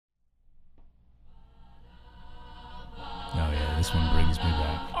This one brings me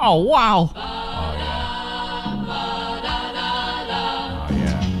back. Oh, wow. Oh, yeah. Oh,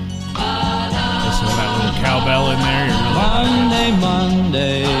 yeah. Listen to that little cowbell in there.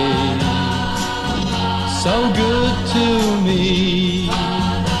 Monday, so good to me.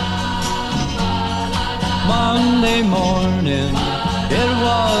 Monday morning, it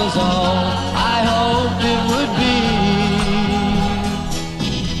was all I hoped it would be.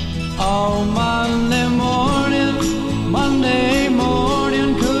 Oh, Monday morning,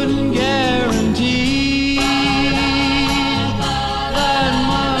 couldn't guarantee that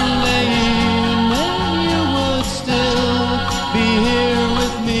Monday evening you would still be here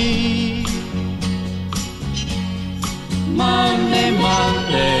with me. Monday,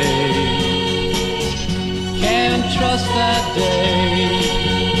 can't trust that day.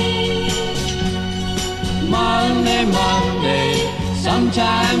 Monday,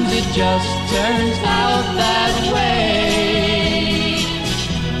 sometimes it just turns out that way.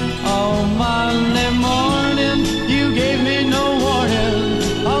 Oh, Monday morning, you gave me no warning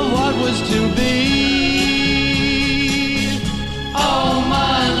of what was to be. Oh,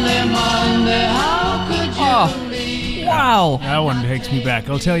 Monday, how could you believe? Wow. That one takes me back.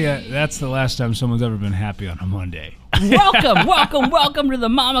 I'll tell you, that's the last time someone's ever been happy on a Monday. Welcome to the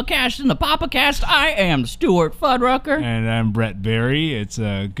Mama Cast and the Papa Cast. I am Stuart Fuddrucker. And I'm Brett Berry. It's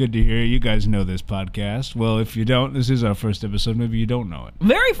good to hear you guys know this podcast. Well, if you don't, this is our first episode. Maybe you don't know it.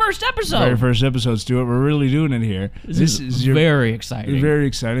 Very first episode. Very first episode, Stuart. We're really doing it here. This is your, very exciting. Very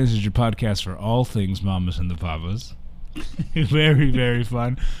exciting. This is your podcast for all things Mamas and the Papas. Very, very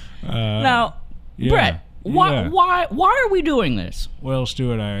fun. Now, yeah. Brett, why are we doing this? Well,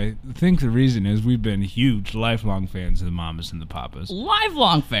 Stuart, I think the reason is we've been huge, lifelong fans of the Mamas and the Papas.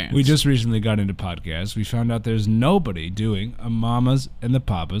 Lifelong fans. We just recently got into podcasts. We found out there's nobody doing a Mamas and the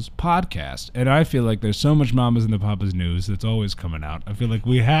Papas podcast. And I feel like there's so much Mamas and the Papas news that's always coming out. I feel like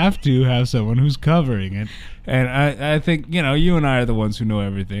we have to have someone who's covering it. And I think, you and I are the ones who know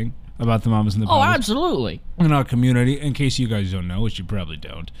everything about the Mamas and the Papas. Oh, absolutely. In our community, in case you guys don't know, which you probably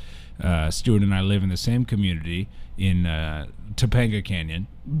don't, Stuart and I live in the same community in Topanga Canyon.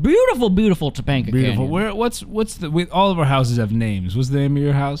 Beautiful Topanga Beautiful. Canyon. What's the? All of our houses have names. What's the name of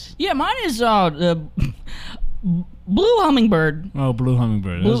your house? Yeah, mine is Blue Hummingbird. Oh, Blue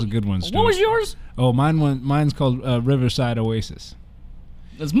Hummingbird. That was a good one, Stuart. What was yours? Oh, mine's called Riverside Oasis.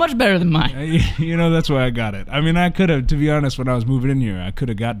 That's much better than mine. That's why I got it. I mean, I could have, to be honest, when I was moving in here, I could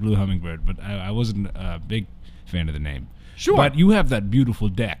have got Blue Hummingbird, but I wasn't a big fan of the name. Sure. But you have that beautiful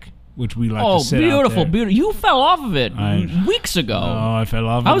deck, which we like to sit beautiful, out there. beautiful. You fell off of it weeks ago. Oh, I fell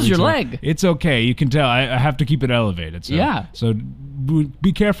off. How's your leg? It's okay. You can tell. I have to keep it elevated. So, yeah. So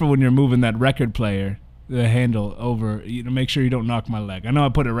be careful when you're moving that record player, the handle over. Make sure you don't knock my leg. I know I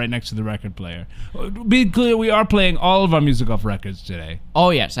put it right next to the record player. Be clear, we are playing all of our music off records today.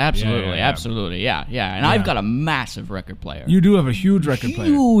 Oh yes, absolutely, Yeah. absolutely, yeah. And I've got a massive record player. You do have a huge record player.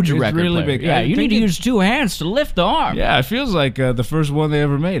 Huge it's record really player. big. Yeah, you need to use two hands to lift the arm. Yeah, it feels like the first one they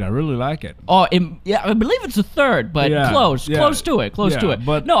ever made. I really like it. Oh, I believe it's the third, but close to it.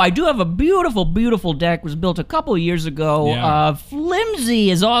 But no, I do have a beautiful deck. It was built a couple of years ago. Yeah.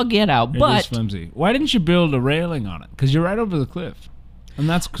 Flimsy as all get out, It is flimsy. Why didn't you build a railing on it? Because you're right over the cliff. And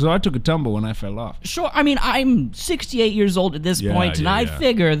that's because I took a tumble when I fell off. Sure. I mean, I'm 68 years old at this point, and I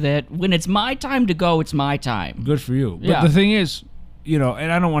figure that when it's my time to go, it's my time. Good for you. But the thing is, and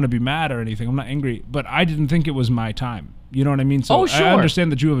I don't want to be mad or anything. I'm not angry, but I didn't think it was my time. You know what I mean? So sure. I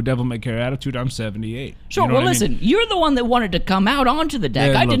understand that you have a devil-may-care attitude. I'm 78. Sure. Well, listen, you're the one that wanted to come out onto the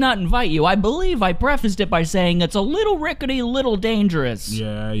deck. I did not invite you. I believe I prefaced it by saying it's a little rickety, little dangerous.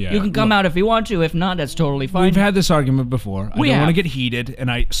 Yeah. You can come out if you want to. If not, that's totally fine. We've had this argument before. I don't want to get heated,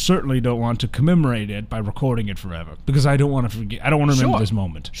 and I certainly don't want to commemorate it by recording it forever because I don't want to forget. I don't want to remember this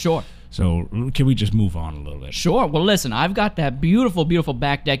moment. Sure. So can we just move on a little bit? Sure. Well, listen, I've got that beautiful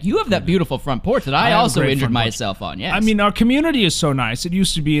back deck. You have that beautiful front porch that I also injured myself on. Yes. I mean, our community is so nice. It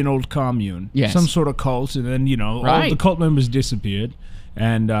used to be an old commune, some sort of cult, and then all the cult members disappeared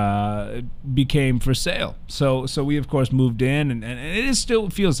and it became for sale. So we of course moved in, and it still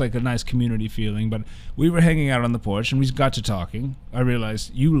feels like a nice community feeling. But we were hanging out on the porch, and we got to talking. I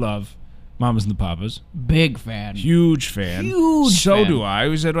realized you love Mamas and the Papas. Big fan. Huge fan. So do I.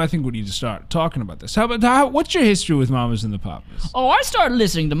 We said, I think we need to start talking about this. What's your history with Mamas and the Papas? Oh, I started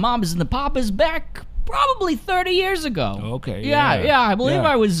listening to Mamas and the Papas back probably 30 years ago. Okay. Yeah. I believe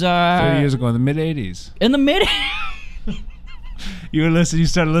I was 30 years ago in the mid-'80s. In the mid You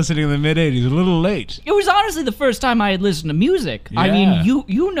started listening in the mid-'80s, a little late. It was honestly the first time I had listened to music. Yeah. I mean,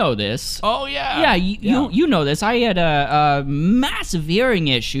 you know this. Oh, yeah. Yeah, you know this. I had a massive hearing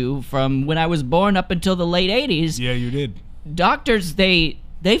issue from when I was born up until the late 80s. Yeah, you did. doctors, they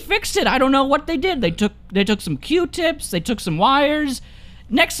fixed it. I don't know what they did. They took some Q-tips, they took some wires.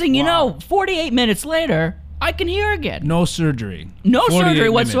 Next thing you know, 48 minutes later, I can hear again. No surgery. No surgery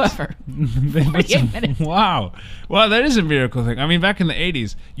whatsoever. 48 minutes. Wow. Well, that is a miracle thing. I mean, back in the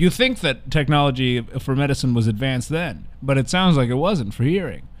 80s, you think that technology for medicine was advanced then, but it sounds like it wasn't for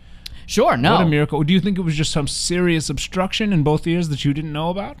hearing. Sure, no. What a miracle. Do you think it was just some serious obstruction in both ears that you didn't know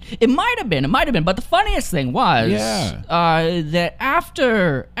about? It might have been. But the funniest thing was that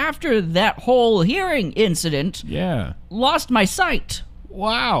after that whole hearing incident, lost my sight.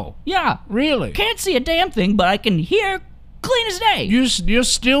 Wow. Yeah. Really? Can't see a damn thing, but I can hear clean as day. You're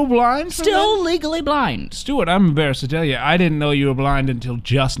still blind? Still legally blind. Stuart, I'm embarrassed to tell you, I didn't know you were blind until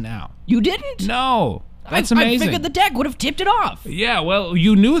just now. You didn't? No. That's amazing. I figured the deck would have tipped it off. Yeah, well,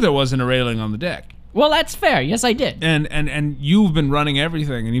 you knew there wasn't a railing on the deck. Well, that's fair. Yes, I did. And you've been running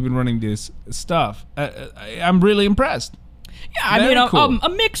everything, and you've been running this stuff. I'm really impressed. Yeah, I mean, cool. A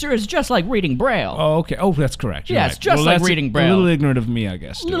mixer is just like reading Braille. Oh, okay. Oh, that's correct. You're right. It's just like reading Braille. A little ignorant of me, I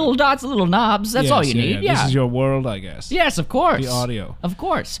guess. Stuart. Little dots, little knobs. That's all you need. Yeah. This is your world, I guess. Yes, of course. The audio. Of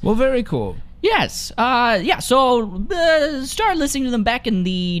course. Well, very cool. Yes. So started listening to them back in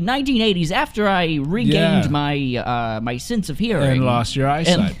the 1980s after I regained my sense of hearing. And lost your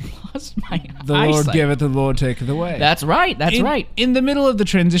eyesight. And lost my the eyesight. Lord giveth, the Lord taketh away. That's right. That's right. In the middle of the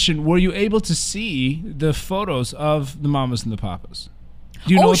transition, were you able to see the photos of the Mamas and the Papas?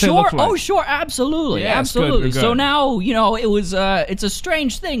 Do you know what they look like? Oh, sure. Absolutely. Yes, absolutely. Good. So now, it was, it's a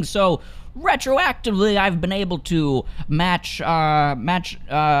strange thing. So retroactively, I've been able to match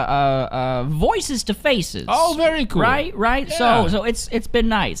voices to faces. Oh, very cool. Right. Yeah. So it's been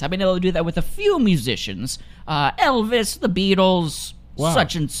nice. I've been able to do that with a few musicians, Elvis, the Beatles,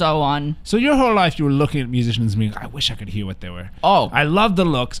 such and so on. So your whole life you were looking at musicians and being, I wish I could hear what they were. Oh, I love the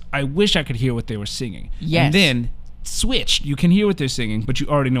looks. I wish I could hear what they were singing. Yes. And then switched. You can hear what they're singing, but you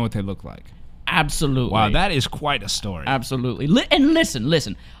already know what they look like. Absolutely. Wow, that is quite a story. Absolutely. And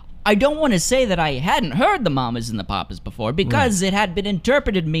listen. I don't want to say that I hadn't heard the Mamas and the Papas before because it had been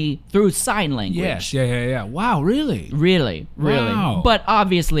interpreted me through sign language. Yes, yeah. Wow, really? Really. Wow. But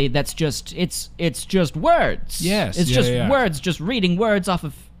obviously that's just, it's just words. Yes, It's just words, just reading words off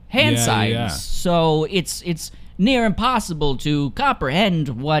of hand signs. Yeah. So it's near impossible to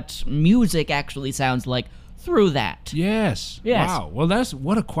comprehend what music actually sounds like through that. Yes. Wow. Well, that's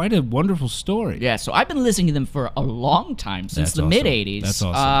quite a wonderful story. Yeah. So I've been listening to them for a long time, since the mid '80s. That's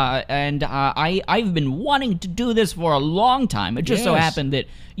awesome. And I've been wanting to do this for a long time. It just so happened that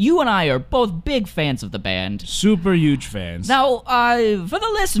you and I are both big fans of the band. Super huge fans. Now, for the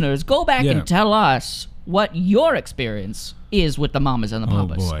listeners, go back and tell us what your experience is with the Mamas and the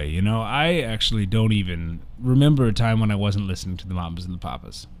Papas. Oh boy, I actually don't even remember a time when I wasn't listening to the Mamas and the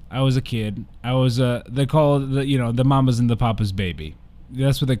Papas. I was a kid. I was they call the Mamas and the Papas baby.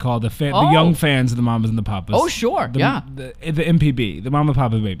 That's what they call the young fans of the Mamas and the Papas. Oh, sure, the MPB, the Mama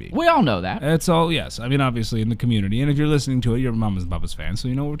Papa baby. We all know that. It's all, yes. I mean, obviously in the community, and if you're listening to it, you're a Mamas and Papas fan, so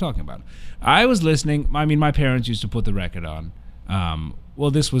you know what we're talking about. I was listening. I mean, my parents used to put the record on.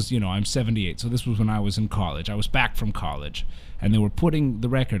 Well, this was, I'm 78, so this was when I was in college. I was back from college, and they were putting the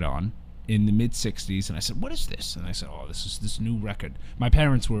record on in the mid-'60s, and I said, what is this? And I said, oh, this is this new record. My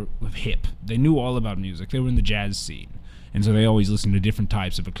parents were hip. They knew all about music. They were in the jazz scene, and so they always listened to different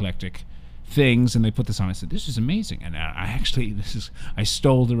types of eclectic things, and they put this on. I said, this is amazing, and I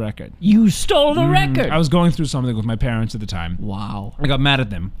stole the record. You stole the record? I was going through something with my parents at the time. Wow. I got mad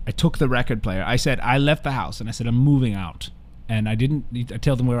at them. I took the record player. I said, I left the house, and I said, I'm moving out. And I didn't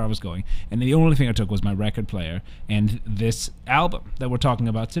tell them where I was going. And the only thing I took was my record player and this album that we're talking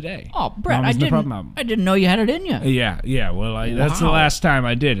about today. Oh, Brett, I didn't know you had it in you. Yeah. Well, that's the last time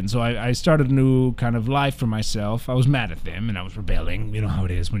I did. And so I started a new kind of life for myself. I was mad at them, and I was rebelling. You know how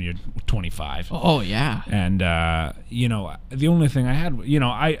it is when you're 25. Oh, yeah. And, the only thing I had,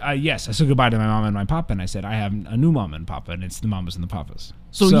 I said goodbye to my mom and my papa, and I said, I have a new mom and papa, and it's the Mamas and the Papas.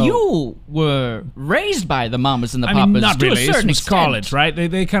 So you were raised by the Mamas and the Papas. I mean, not really. To a certain extent. College, right?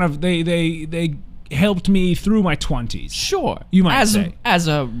 They helped me through my 20s. Sure. You might say. As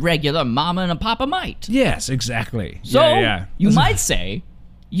a regular mama and a papa might. Yes, exactly. So, you might say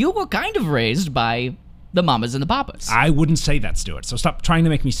you were kind of raised by the Mamas and the Papas. I wouldn't say that, Stuart, so stop trying to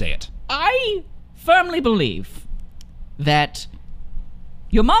make me say it. I firmly believe that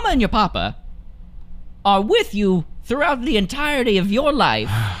your mama and your papa are with you throughout the entirety of your life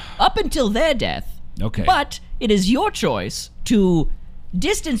up until their death. Okay. But it is your choice to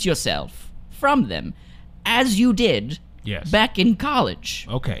distance yourself from them as you did back in college.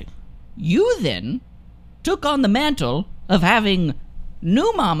 Okay. You then took on the mantle of having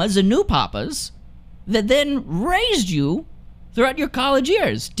new mamas and new papas that then raised you throughout your college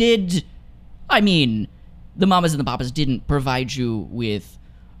years? The Mamas and the Papas didn't provide you with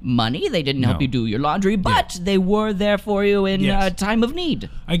money. They didn't help you do your laundry, but they were there for you in a time of need.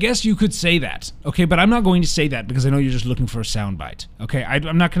 I guess you could say that, okay? But I'm not going to say that because I know you're just looking for a soundbite, okay?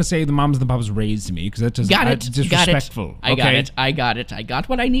 I'm not going to say the Mamas and the Papas raised me because that's just disrespectful. I got it. I got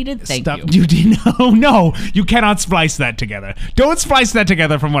what I needed. Thank you. You did no. You cannot splice that together. Don't splice that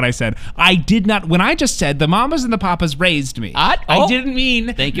together from what I said. I did not. When I just said the Mamas and the Papas raised me, I didn't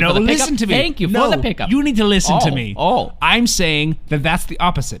mean. Thank you for the pickup. Listen to me. Thank you for the pickup. You need to listen to me. I'm saying that that's the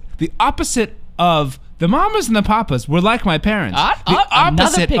opposite. The opposite of the Mamas and the Papas were like my parents. The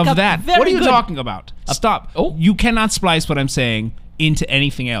opposite of that. What are you talking about? Stop. You cannot splice what I'm saying into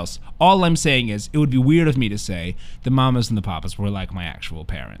anything else. All I'm saying is it would be weird of me to say the Mamas and the Papas were like my actual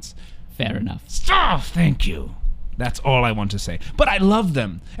parents. Fair enough. Stop. Thank you. That's all I want to say. But I love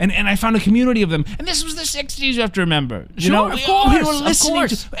them. And I found a community of them. And this was the 60s, you have to remember. Of course. We were listening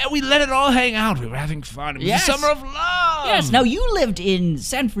we let it all hang out. We were having fun. It was the summer of love. Yes. Now, you lived in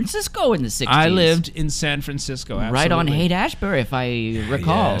San Francisco in the 60s. I lived in San Francisco, absolutely. Right on Haight-Ashbury, if I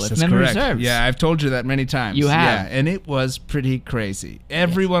recall, if memory serves. Yeah, I've told you that many times. You have. Yeah, and it was pretty crazy.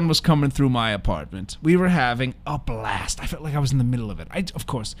 Everyone was coming through my apartment. We were having a blast. I felt like I was in the middle of it. I, of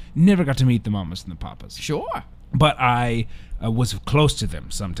course, never got to meet the Mamas and the Papas. Sure. But I was close to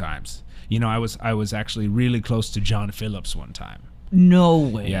them sometimes. You know, I was actually really close to John Phillips one time. No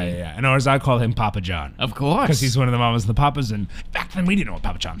way. Yeah. And or as I call him, Papa John. Of course. Because he's one of the Mamas and the Papas, and back then we didn't know what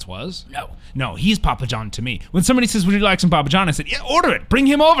Papa John's was. No, he's Papa John to me. When somebody says, would you like some Papa John? I said, yeah, order it. Bring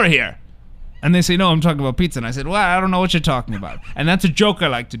him over here. And they say, no, I'm talking about pizza. And I said, well, I don't know what you're talking about. And that's a joke I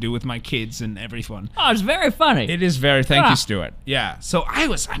like to do with my kids and everyone. Oh, it's very funny. It is very, thank you, Stuart. Yeah. So it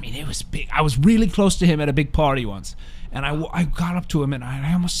was big. I was really close to him at a big party once. And I got up to him and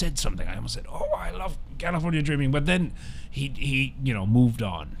I almost said something. I almost said, oh, I love California Dreaming. But then he moved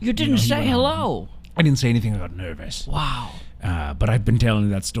on. You didn't say hello. I didn't say anything. I got nervous. Wow. But I've been telling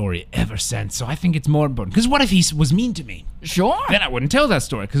that story ever since, so I think it's more important. Because what if he was mean to me? Sure. Then I wouldn't tell that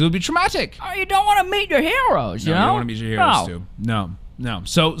story, because it would be traumatic. Oh, you don't want to meet your heroes, you know? You don't want to meet your heroes, too. No.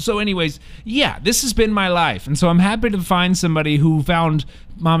 So anyways, yeah, this has been my life. And so I'm happy to find somebody who found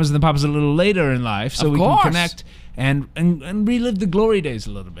Mamas and the Papas a little later in life, so we can connect and relive the glory days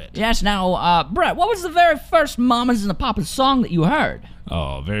a little bit. Yes, now, Brett, what was the very first Mamas and the Papas song that you heard?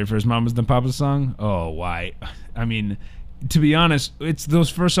 Oh, very first Mamas and the Papas song? Oh, why? I mean, to be honest, it's the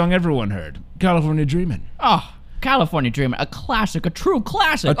first song everyone heard. California Dreamin'. Oh, California Dreamin', a classic, a true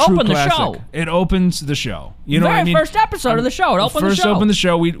classic. Open the show. It opens the show. You know what I mean? Very first episode of the show. It opened the show. First opened the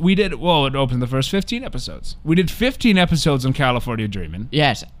show. We did, well, it opened the first 15 episodes. We did 15 episodes on California Dreamin'.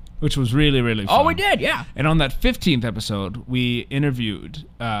 Yes. Which was really, really fun. Oh, we did, yeah. And on that 15th episode, we interviewed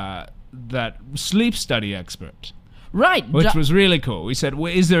that sleep study expert. Right. Which was really cool. We said, well,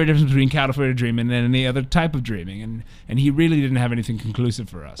 is there a difference between California Dreaming and any other type of dreaming? And he really didn't have anything conclusive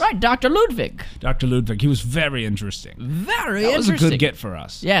for us. Right, Dr. Ludwig. Dr. Ludwig. He was very interesting. Very interesting. That was a good get for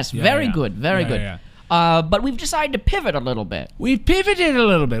us. Yes, very good. Very good. Yeah. But we've decided to pivot a little bit. We've pivoted a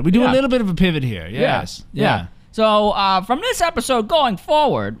little bit. We do a little bit of a pivot here. Yes. Yeah. So from this episode going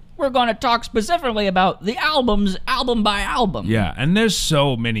forward, we're going to talk specifically about the albums, album by album. Yeah, and there's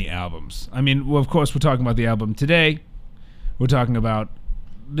so many albums. I mean, well, of course, we're talking about the album today. We're talking about,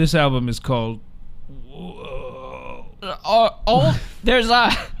 this album is called... there's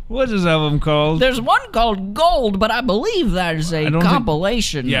a... What's this album called? There's one called Gold, but I believe that is a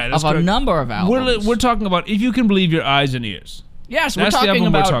compilation of a number of albums. We're talking about If You Can Believe Your Eyes and Ears. Yes, we're talking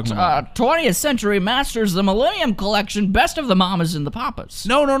about 20th Century Masters, the Millennium Collection, Best of the Mamas and the Papas.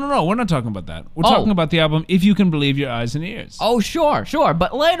 No. We're not talking about that. We're talking about the album If You Can Believe Your Eyes and Ears. Oh, sure.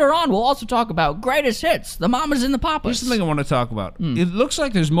 But later on, we'll also talk about Greatest Hits, the Mamas and the Papas. Here's something I want to talk about. It looks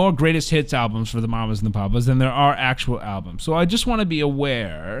like there's more Greatest Hits albums for the Mamas and the Papas than there are actual albums. So I just want to be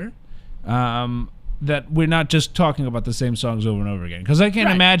aware... that we're not just talking about the same songs over and over again. Because I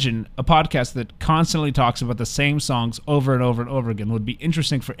can't imagine a podcast that constantly talks about the same songs over and over and over again would be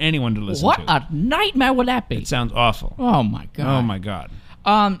interesting for anyone to listen to. What a nightmare would that be? It sounds awful. Oh, my God.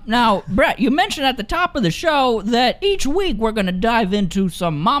 Now, Brett, you mentioned at the top of the show that each week we're going to dive into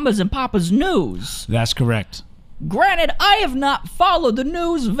some Mamas and Papas news. That's correct. Granted, I have not followed the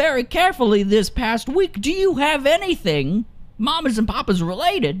news very carefully this past week. Do you have anything... Mamas and Papas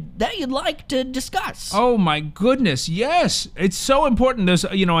related that you'd like to discuss? Oh my goodness, yes. It's so important. There's,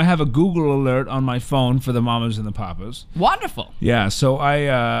 I have a Google alert on my phone for the Mamas and the Papas. Wonderful. Yeah, so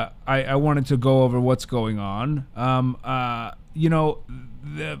I wanted to go over what's going on.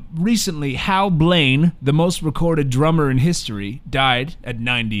 Recently, Hal Blaine, the most recorded drummer in history, died at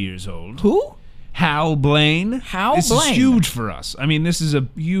 90 years old. Who? Hal Blaine. This is huge for us. I mean, this is a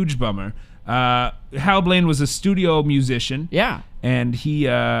huge bummer. Hal Blaine was a studio musician. Yeah. And he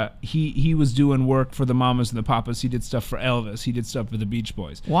was doing work for the Mamas and the Papas. He did stuff for Elvis. He did stuff for the Beach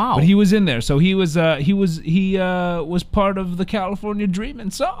Boys. Wow. But he was in there. So he was part of the California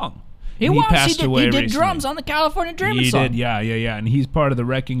Dreamin' song. He did drums on the California Dreamin' song. He did, yeah. And he's part of the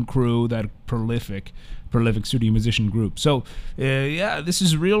Wrecking Crew, that prolific studio musician group. So, this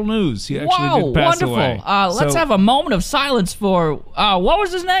is real news. He actually did pass away. Let's have a moment of silence for, what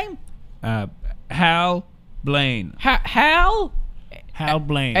was his name? Hal Blaine. Hal? Hal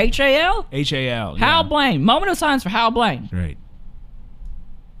Blaine. H-A-L? H-A-L, Hal Blaine. Moment of silence for Hal Blaine. Right.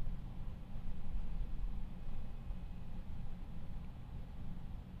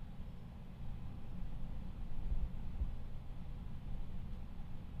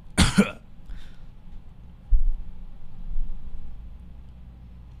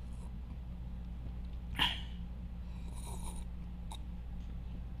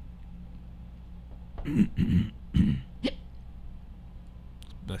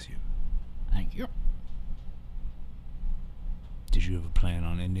 Bless you. Thank you. Did you have a plan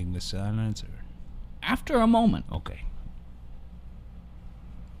on ending the silence, or? After a moment. Okay.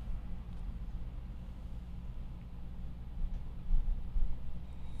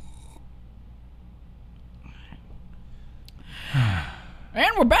 And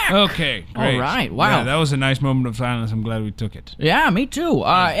we're back. Okay, great. All right, wow. Yeah, that was a nice moment of silence. I'm glad we took it. Yeah, me too.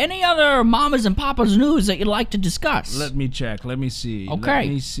 Any other Mamas and Papas news that you'd like to discuss? Let me check. Let me see. Okay. Let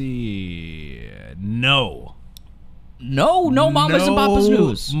me see. No. No Mamas and Papas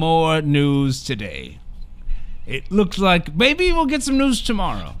news. More news today. It looks like maybe we'll get some news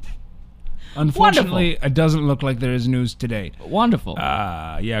tomorrow. Unfortunately, It doesn't look like there is news today. Wonderful.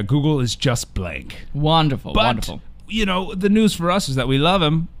 Yeah, Google is just blank. Wonderful. You know, the news for us is that we love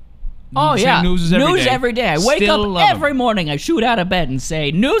him. Oh, yeah. News every day. I wake up every morning. I shoot out of bed and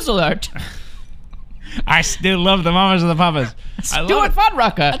say, news alert. I still love the Mamas and the Papas. Stuart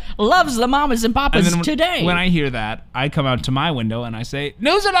Fuddrucker loves the Mamas and Papas today. When I hear that, I come out to my window and I say,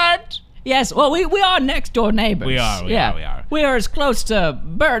 news alert! Yes, well, we are next door neighbors. We are. We are as close to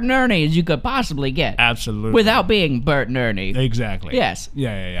Bert and Ernie as you could possibly get. Absolutely. Without being Bert and Ernie. Exactly. Yes.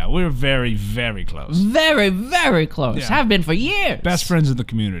 Yeah. We're very, very close. Very, very close. Yeah. Have been for years. Best friends in the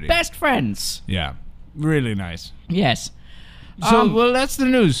community. Best friends. Yeah. Really nice. Yes. So, well, that's the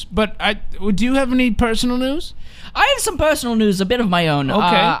news. But do you have any personal news? I have some personal news, a bit of my own. Okay.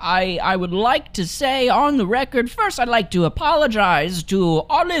 I would like to say on the record, first I'd like to apologize to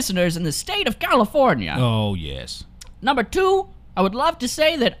our listeners in the state of California. Oh, yes. Number two, I would love to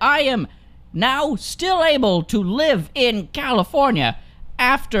say that I am now still able to live in California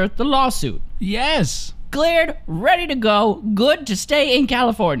after the lawsuit. Yes. Cleared, ready to go, good to stay in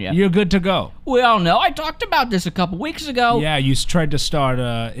California. You're good to go. We all know. I talked about this a couple weeks ago. Yeah, you tried to start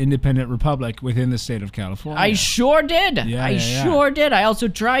an independent republic within the state of California. I sure did. I sure did. I also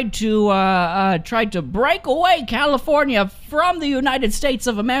tried to break away California from the United States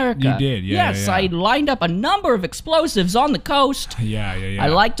of America. You did, yeah. Yes, I lined up a number of explosives on the coast. Yeah. I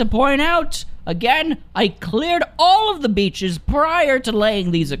like to point out, again, I cleared all of the beaches prior to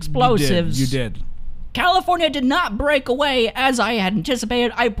laying these explosives. You did. California did not break away as I had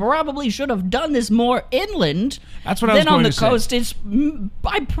anticipated. I probably should have done this more inland. That's what I was going to say. Then on the coast,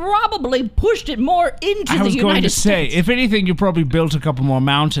 I probably pushed it more into the United States. I was going to say, if anything, you probably built a couple more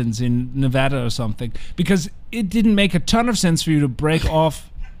mountains in Nevada or something, because it didn't make a ton of sense for you to break off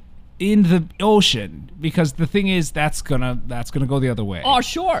in the ocean, because the thing is that's gonna go the other way. Oh,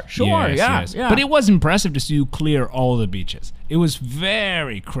 sure, yes. Yeah. But it was impressive to see you clear all the beaches. It was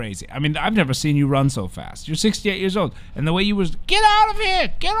very crazy. I mean, I've never seen you run so fast. You're 68 years old, and the way you was, get out of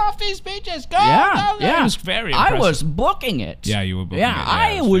here, get off these beaches, go. It was very impressive. I was booking it. Yeah, you were booking it. Yeah,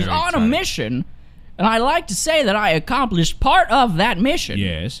 I was on a mission. And I like to say that I accomplished part of that mission.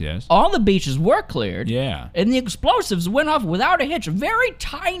 Yes. All the beaches were cleared. Yeah. And the explosives went off without a hitch. Very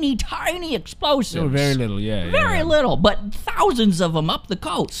tiny explosives. They were very little, Very little, but thousands of them up the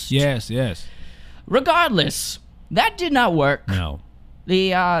coast. Yes. Regardless, that did not work. No.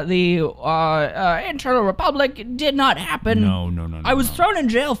 The internal republic did not happen. No. I was thrown in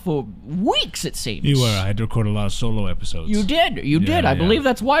jail for weeks, it seems. You were. I had to record a lot of solo episodes. You did. I believe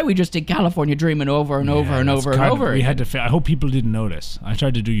that's why we just did California Dreamin' over and over and over and over. We had to. I hope people didn't notice. I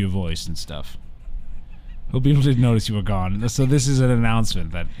tried to do your voice and stuff. Hope people didn't notice you were gone. So this is an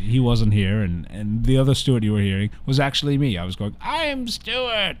announcement that he wasn't here, and the other Stuart you were hearing was actually me. I was going, I'm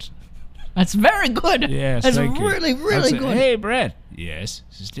Stuart. That's very good. Yes, that's really, really good. Hey, Brett. Yes,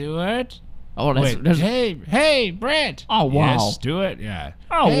 Stuart. Oh, hey, Brent. Oh, wow. Yes, do it. Yeah.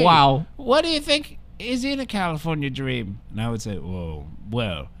 Oh, hey, wow. What do you think is in a California dream? And I would say, whoa,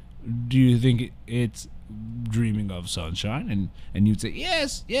 well, do you think it's dreaming of sunshine? And you'd say,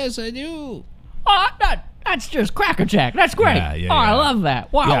 yes, I do. Oh, that's just crackerjack. That's great. Yeah. I love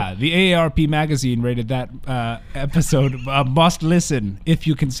that. Wow. Yeah, the AARP magazine rated that episode must listen if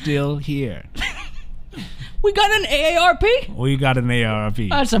you can still hear. We got an AARP? We got an AARP.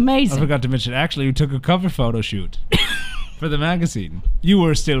 That's amazing. I forgot to mention, actually, we took a cover photo shoot for the magazine. You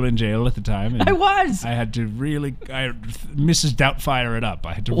were still in jail at the time. And I was. I had to Mrs. Doubtfire it up.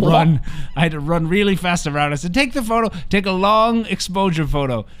 I had to run really fast around. I said, take the photo, take a long exposure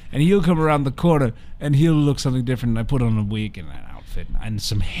photo, and he'll come around the corner, and he'll look something different. And I put on a wig and an outfit and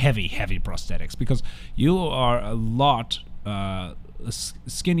some heavy prosthetics, because you are a lot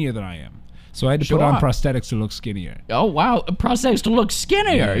skinnier than I am. So I had to put on prosthetics to look skinnier. Oh, wow. Prosthetics to look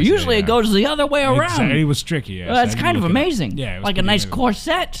skinnier. Yes, Usually it goes the other way around. Exactly. It was tricky, yes. Well, that's kind of amazing. Yeah, it was like a nice amazing.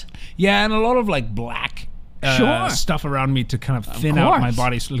 corset. Yeah, and a lot of like black stuff around me to kind of thin out my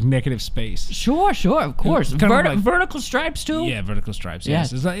body's negative space. Sure, of course. Vertical stripes too? Yeah, vertical stripes,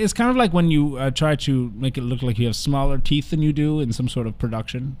 yes. It's kind of like when you try to make it look like you have smaller teeth than you do in some sort of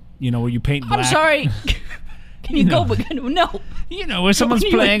production, where you paint black. I'm sorry. Can you go? No. Where someone's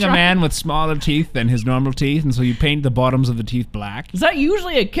playing a man with smaller teeth than his normal teeth, and so you paint the bottoms of the teeth black. Is that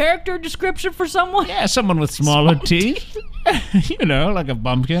usually a character description for someone? Yeah, someone with smaller teeth. Like a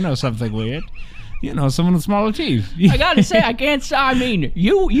bumpkin or something weird. Someone with smaller teeth. I gotta say,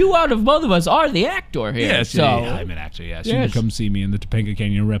 you out of both of us are the actor here. Yes, so. yeah, I'm an actor, yes. You can come see me in the Topanga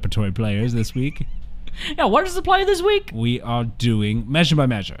Canyon Repertory Players this week. Yeah, what is the play this week? We are doing Measure by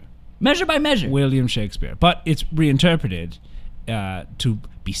Measure. Measure by Measure. William Shakespeare. But it's reinterpreted to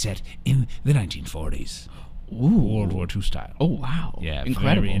be set in the 1940s. Ooh. World War II style. Oh, wow. Yeah,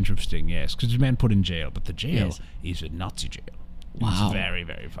 incredible. Very interesting, yes. Because the man put in jail, but the jail is a Nazi jail. Wow. It's very,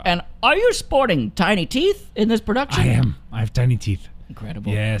 very fun. And are you sporting tiny teeth in this production? I am. I have tiny teeth.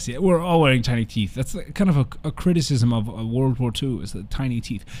 Incredible. Yes, yeah, we're all wearing tiny teeth. That's kind of a criticism of World War II, is the tiny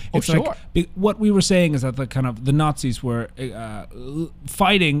teeth. It's sure. What we were saying is that the Nazis were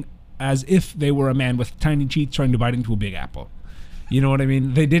fighting as if they were a man with tiny teeth trying to bite into a big apple. You know what I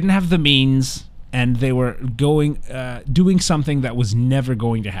mean? They didn't have the means, and they were doing something that was never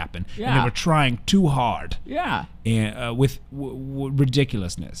going to happen. Yeah. And they were trying too hard. Yeah. With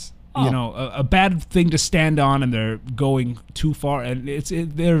ridiculousness. Oh. A bad thing to stand on, and they're going too far, and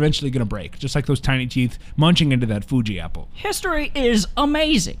they're eventually going to break, just like those tiny teeth munching into that Fuji apple. History is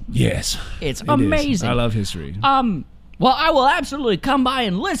amazing. Yes. It's amazing. I love history. Well, I will absolutely come by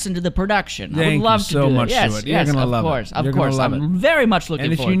and listen to the production. I would love to do much that. to it. You're gonna love it. Of course. I'm very much looking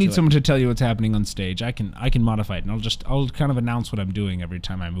forward to it. And if you need someone to tell you what's happening on stage, I can modify it, and I'll kind of announce what I'm doing every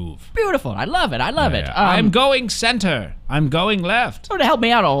time I move. Beautiful. I love it. I'm going center. I'm going left. It would help me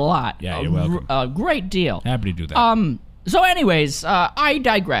out a lot. Yeah, you're welcome. A great deal. Happy to do that. So anyways, I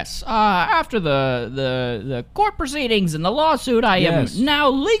digress. After the court proceedings and the lawsuit, I am now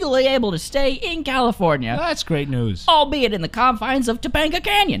legally able to stay in California. That's great news. Albeit in the confines of Topanga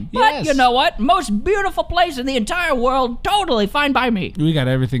Canyon. But you know what? Most beautiful place in the entire world, totally fine by me. We got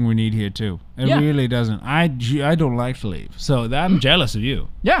everything we need here, too. It really doesn't. I don't like to leave. So I'm jealous of you.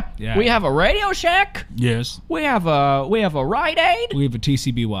 Yeah. We have a Radio Shack. Yes. We have a Rite Aid. We have a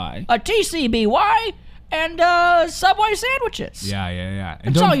TCBY. A TCBY. And Subway sandwiches. Yeah.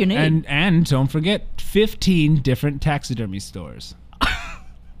 That's all you need. And don't forget 15 different taxidermy stores.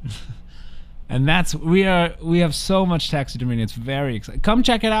 And we have so much taxidermy, and it's very exciting. Come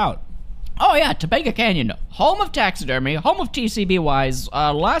check it out. Oh yeah, Topanga Canyon, home of taxidermy, home of TCBY's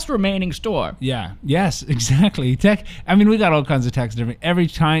last remaining store. Yeah. Yes, exactly. We got all kinds of taxidermy, every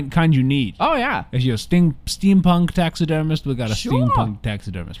kind you need. Oh yeah. If you're a steampunk taxidermist, we got a steampunk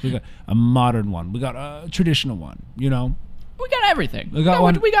taxidermist. We got a modern one. We got a traditional one. We got everything. We got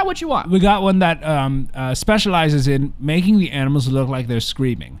what you want. We got one that specializes in making the animals look like they're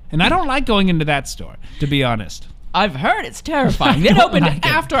screaming. And I don't like going into that store, to be honest. I've heard it's terrifying. It opened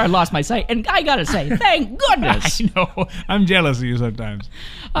after I lost my sight, and I gotta say, thank goodness. I know. I'm jealous of you sometimes.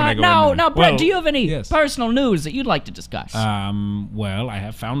 Now, Brett, do you have any personal news that you'd like to discuss? Well, I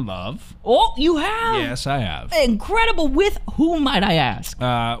have found love. Oh, you have? Yes, I have. Incredible. With whom, might I ask?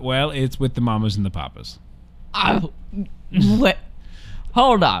 Well, it's with the mamas and the papas. What?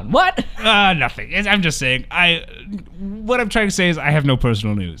 Hold on. What? Nothing. I'm just saying. What I'm trying to say is I have no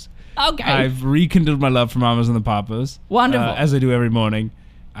personal news. Okay. I've rekindled my love for mamas and the papas. Wonderful. As I do every morning.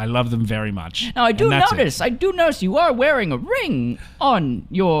 I love them very much. Now, I do notice you are wearing a ring on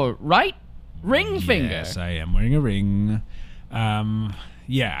your right ring finger. Yes, I am wearing a ring.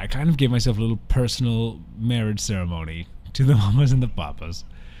 Yeah, I kind of gave myself a little personal marriage ceremony to the mamas and the papas.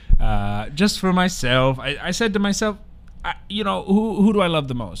 Just for myself. I said to myself, who do I love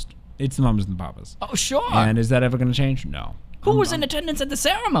the most? It's the mamas and the papas. Oh, sure. And is that ever going to change? No. Who was in attendance at the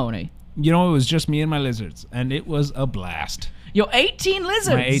ceremony? It was just me and my lizards, and it was a blast. Your 18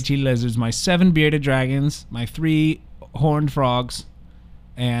 lizards? My 18 lizards, my 7 bearded dragons, my 3 horned frogs,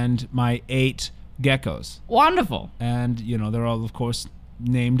 and my 8 geckos. Wonderful. And, they're all, of course,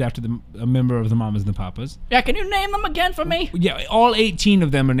 named after a member of the Mamas and the Papas. Yeah, can you name them again for me? Yeah, all 18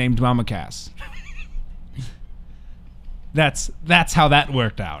 of them are named Mama Cass. That's how that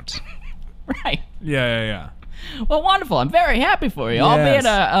worked out. Right. Yeah. Well, wonderful. I'm very happy for you. Yes. Albeit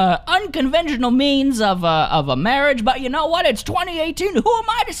a unconventional means of a marriage, but you know what? It's 2018. Who am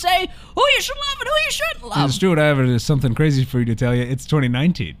I to say who you should love and who you shouldn't love? Stuart, I have something crazy for you to tell you. It's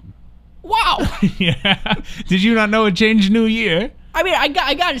 2019. Wow. Yeah. Did you not know it changed New Year? I mean, I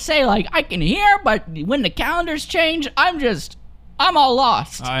got to say, I can hear, but when the calendars change, I'm all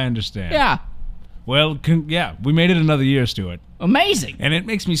lost. I understand. Yeah. Well, we made it another year, Stuart. Amazing. And it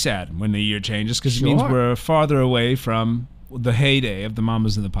makes me sad when the year changes because it means we're farther away from the heyday of the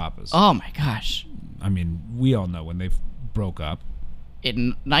Mamas and the Papas. Oh, my gosh. I mean, we all know when they broke up.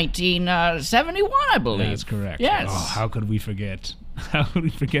 In 1971, I believe. That's correct. Yes. Oh, how could we forget? How could we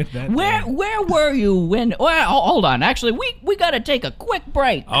forget that? Where were you when... Well, hold on. Actually, we got to take a quick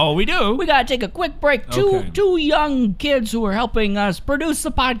break. Oh, we do? We got to take a quick break. Okay. Two young kids who are helping us produce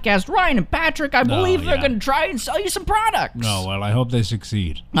the podcast, Ryan and Patrick, I believe they're going to try and sell you some products. Oh, well, I hope they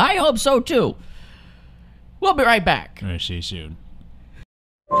succeed. I hope so, too. We'll be right back. I'll see you soon.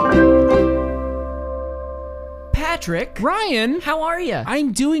 Patrick. Ryan. How are you?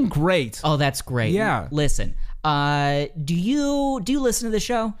 I'm doing great. Oh, that's great. Yeah. Listen, do you listen to the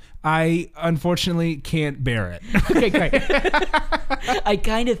show? I unfortunately can't bear it. Okay, great. I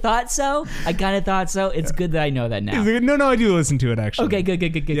kind of thought so. It's good that I know that now. No, I do listen to it actually. Okay,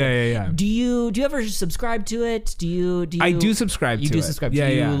 good. Yeah. Do you ever subscribe to it? Do you? I do subscribe to it. You do subscribe. Yeah,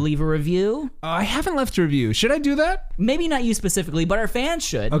 do you leave a review? I haven't left a review. Should I do that? Maybe not you specifically, but our fans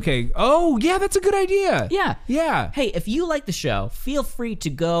should. Okay. Oh, yeah, that's a good idea. Yeah. Hey, if you like the show, feel free to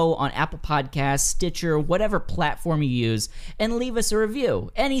go on Apple Podcasts, Stitcher, whatever platform you use, and leave us a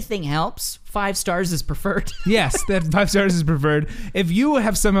review. Anything helps. 5 stars is preferred. Yes, that 5 stars is preferred. If you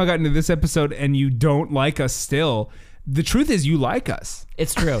have somehow gotten to this episode and you don't like us still, the truth is you like us.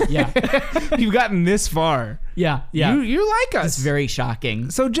 It's true, yeah. You've gotten this far. Yeah. You like us. It's very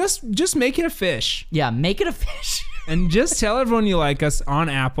shocking. So just make it a fish. Yeah, make it a fish. And just tell everyone you like us on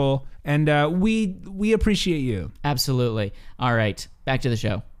Apple, and we appreciate you. Absolutely. All right, back to the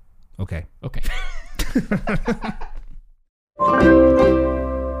show. Okay.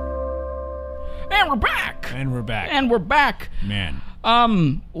 And we're back. Man.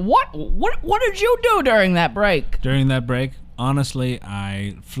 What did you do during that break? During that break, honestly,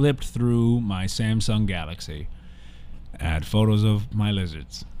 I flipped through my Samsung Galaxy. I had photos of my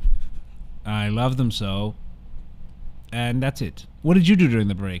lizards. I love them so. And that's it. What did you do during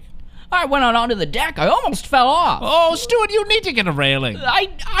the break? I went out onto the deck. I almost fell off. Oh, Stuart, you need to get a railing.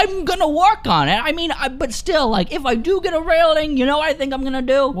 I'm gonna work on it. I mean, but still, if I do get a railing, you know what I think I'm gonna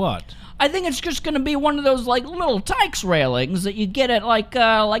do? What? I think it's just gonna be one of those little Tykes railings that you get at like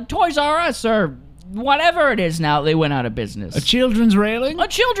Toys R Us or whatever it is now. They went out of business. A children's railing? A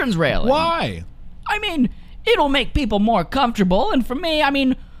children's railing. Why? I mean, it'll make people more comfortable, and for me, I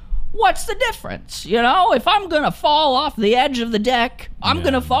mean, what's the difference? If I'm gonna fall off the edge of the deck, I'm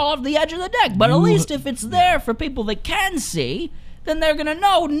gonna fall off the edge of the deck. But at least if it's there for people that can see, then they're gonna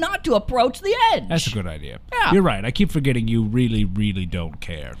know not to approach the edge. That's a good idea. Yeah. You're right. I keep forgetting you really, really don't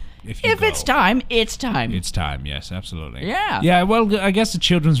care. If it's time, it's time. It's time, yes, absolutely. Yeah. Yeah, well, I guess the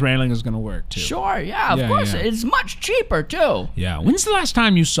children's railing is going to work, too. Sure, yeah, of course. Yeah. It's much cheaper, too. Yeah. When's the last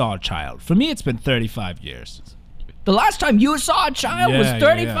time you saw a child? For me, it's been 35 years. The last time you saw a child was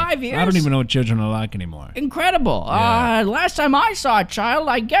 35 years? I don't even know what children are like anymore. Incredible. Yeah. Last time I saw a child,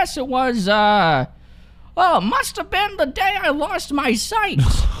 I guess it was, it must have been the day I lost my sight.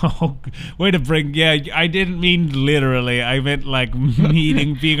 Oh, way to bring... Yeah, I didn't mean literally. I meant being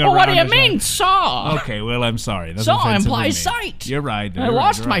around... Well, what do you mean, saw? Okay, well, I'm sorry. That's saw implies sight. You're right. I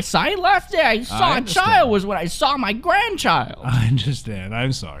lost my sight. Last day I saw a child was when I saw my grandchild. I understand.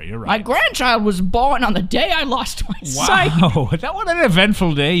 I'm sorry. You're right. My grandchild was born on the day I lost my sight. Wow. What an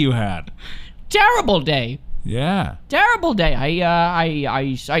eventful day you had. Terrible day. Yeah. Terrible day.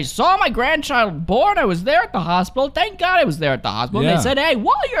 I saw my grandchild born. I was there at the hospital. Thank God I was there at the hospital. Yeah. And they said, hey,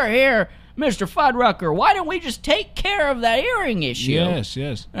 while you're here, Mr. Fuddrucker, why don't we just take care of that earring issue? Yes.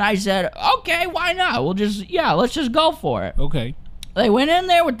 And I said, okay, why not? Let's just go for it. Okay. They went in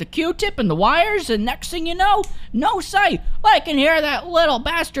there with the Q-tip and the wires, and next thing you know, no say, I can hear that little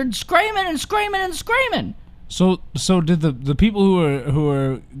bastard screaming and screaming and screaming. So did the people who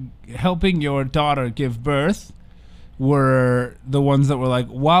were helping your daughter give birth were the ones that were like,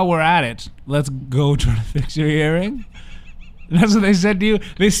 while we're at it, let's go try to fix your hearing? That's what they said to you?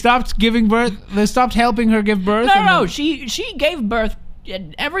 They stopped giving birth? They stopped helping her give birth? No, she gave birth.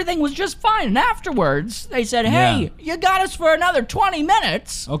 Everything was just fine. And afterwards, they said, hey, you got us for another 20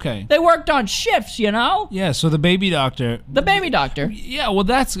 minutes. Okay. They worked on shifts, you know? Yeah, so the baby doctor... Yeah,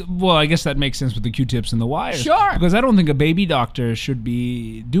 well, I guess that makes sense with the Q-tips and the wires. Sure. Because I don't think a baby doctor should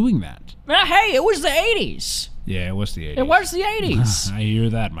be doing that. Hey, it was the 80s. Yeah, it was the 80s. It was the 80s. I hear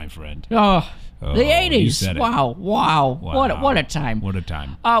that, my friend. Oh, the 80s. You said it. Wow. What a time. What a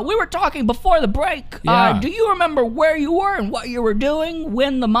time. We were talking before the break. Yeah. Do you remember where you were and what you were doing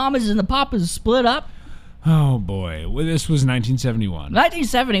when the Mamas and the Papas split up? Oh, boy. Well, this was 1971.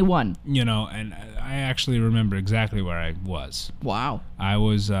 1971. You know, and I actually remember exactly where I was. Wow. I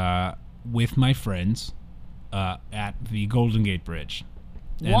was with my friends at the Golden Gate Bridge.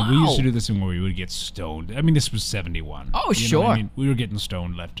 And we used to do this thing where we would get stoned. I mean, this was 71. Oh, sure. I mean, we were getting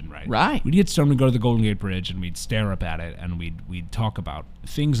stoned left and right. Right. We'd get stoned and go to the Golden Gate Bridge, and we'd stare up at it, and we'd talk about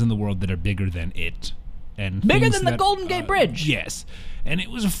things in the world that are bigger than it. And bigger than the Golden Gate Bridge. Yes. And it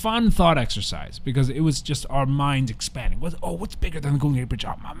was a fun thought exercise because it was just our minds expanding. What's bigger than the Golden Gate Bridge?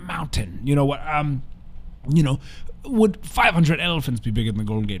 A mountain. You know what? Would 500 elephants be bigger than the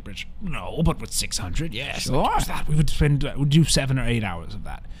Golden Gate Bridge? No, but with 600, yes. Sure. We'd do 7 or 8 hours of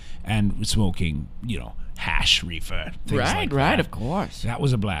that. And smoking, hash reefer, things like that. Right, of course. That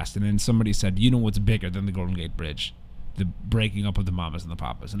was a blast. And then somebody said, you know what's bigger than the Golden Gate Bridge? The breaking up of the Mamas and the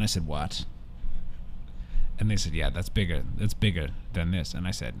Papas. And I said, what? And they said, yeah, that's bigger. That's bigger than this. And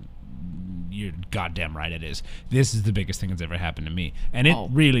I said, you're goddamn right it is. This is the biggest thing that's ever happened to me. And it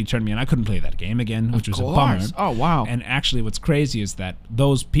really turned me on. I couldn't play that game again, which was a bummer. Oh, wow. And actually what's crazy is that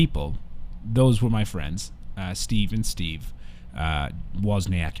those people, those were my friends, Steve and Steve,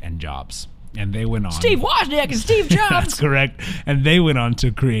 Wozniak and Jobs. And they went on. Steve Wozniak and Steve Jobs. That's correct. And they went on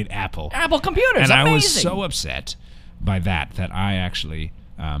to create Apple. Apple computers, and amazing. I was so upset by that I actually...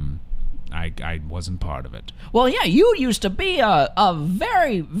 I wasn't part of it. Well, yeah, you used to be a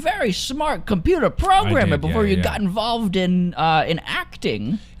very, very smart computer programmer before you got involved in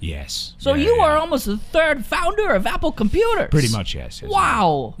acting. Yes. So you are almost the third founder of Apple Computers. Pretty much, yes.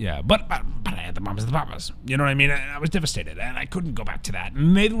 Wow. Yeah, but I had the Mamas and the Papas. You know what I mean? I was devastated, and I couldn't go back to that.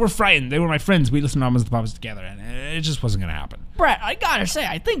 And they were frightened. They were my friends. We listened to Mamas and the Papas together, and it just wasn't going to happen. Brett, I gotta say,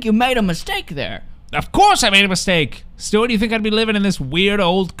 I think you made a mistake there. Of course I made a mistake. Stuart, do you think I'd be living in this weird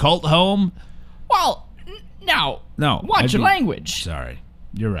old cult home? Well, no. Watch your language. Sorry.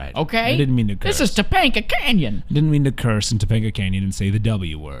 You're right. Okay? I didn't mean to curse. This is Topanga Canyon. I didn't mean to curse in Topanga Canyon and say the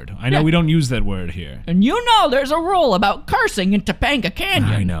W word. I know we don't use that word here. And you know there's a rule about cursing in Topanga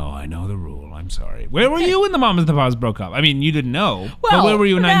Canyon. I know the rule. I'm sorry. Where were you when the Mamas and the Papas broke up? I mean, you didn't know. But where were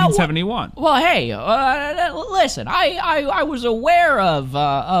you in 1971? Well, hey, listen, I was aware of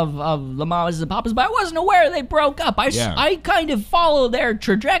the Mamas and the Papas, but I wasn't aware they broke up. I kind of follow their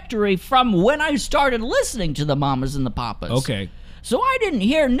trajectory from when I started listening to the Mamas and the Papas. Okay. So I didn't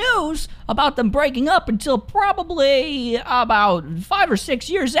hear news about them breaking up until probably about 5 or 6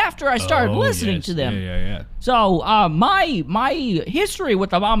 years after I started listening to them. Yeah. So my history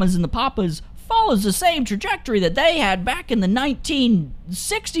with the Mamas and the Papas follows the same trajectory that they had back in the 1960s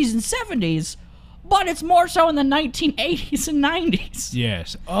and 70s, but it's more so in the 1980s and 90s.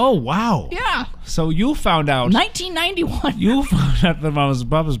 Yes. Oh, wow. Yeah. So you found out... 1991. You found out the Mamas and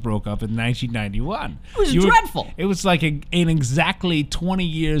Papas broke up in 1991. It was dreadful. It was like an exactly 20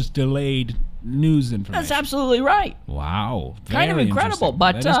 years delayed news information. That's absolutely right. Wow. Kind of incredible.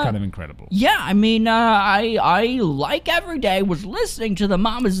 But, that is kind of incredible. Yeah, I mean, I like every day, was listening to the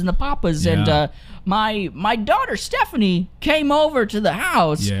Mamas and the Papas, and my daughter Stephanie came over to the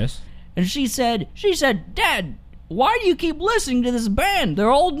house. Yes. And she said, Dad, why do you keep listening to this band? They're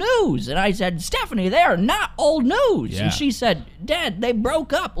old news. And I said, Stephanie, they are not old news. Yeah. And she said, Dad, they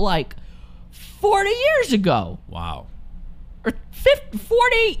broke up like 40 years ago. Wow. Or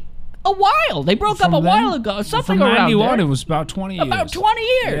 40, a while. They broke up a while ago. Something around 91, there. It was about 20 years. About 20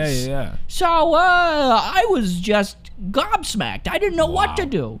 years. Yeah. So I was just gobsmacked. I didn't know what to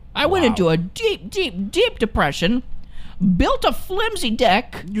do. I went into a deep depression. Built a flimsy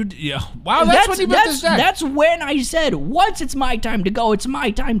deck. Wow, that's when you built this deck. That's when I said, once it's my time to go, it's my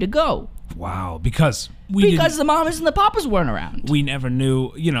time to go. Wow, because the Mamas and the Papas weren't around. We never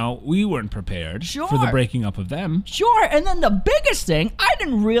knew, we weren't prepared for the breaking up of them. Sure, and then the biggest thing, I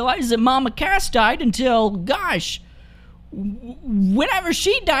didn't realize that Mama Cass died until, whenever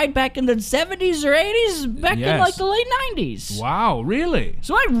she died back in the 70s or 80s, back in like the late 90s. Wow, really?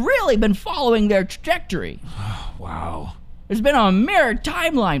 So I've really been following their trajectory. Wow. There's been a mirror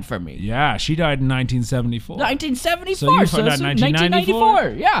timeline for me. Yeah, she died in 1974. 1974. So you found out 1994?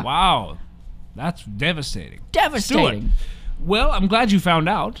 Yeah. Wow. That's devastating. Devastating. Well, I'm glad you found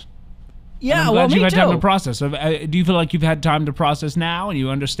out. Yeah, I'm glad you had too. time to process. Do you feel like you've had time to process now and you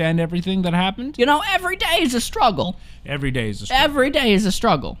understand everything that happened? You know, every day is a struggle. Every day is a struggle. Every day is a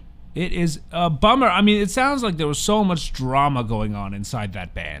struggle. It is a bummer. I mean, it sounds like there was so much drama going on inside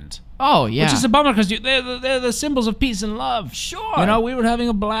that band. Oh, yeah. Which is a bummer because they're the symbols of peace and love. Sure. You know, we were having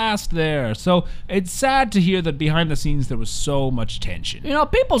a blast there. So it's sad to hear that behind the scenes there was so much tension. You know,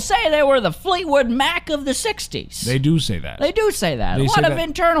 people say they were the Fleetwood Mac of the 60s. They do say that. They do say that. A lot of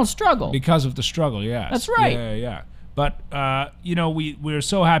internal struggle. Because of the struggle, yes. That's right. Yeah. But, you know, we're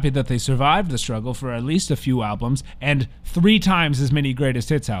so happy that they survived the struggle for at least a few albums and 3 times as many greatest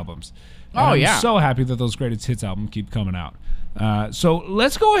hits albums. And I'm so happy that those greatest hits albums keep coming out. So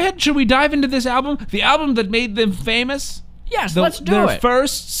let's go ahead. Should we dive into this album? The album that made them famous? Yes, let's do it. Their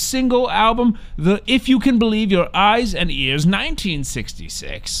first single album, the If You Can Believe Your Eyes and Ears,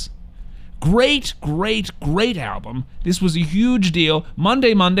 1966. Great album. This was a huge deal.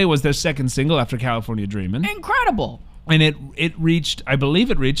 Monday was their second single after California Dreamin'. Incredible. And it reached, I believe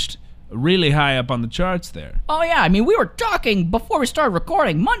it reached really high up on the charts there. Oh, yeah. I mean, we were talking before we started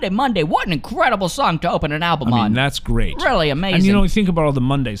recording. Monday, what an incredible song to open an album on. I mean, that's great. Really amazing. And you know, think about all the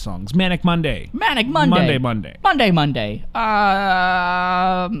Monday songs. Manic Monday. Monday. Come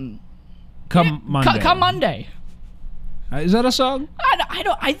Monday. Come Monday. Is that a song?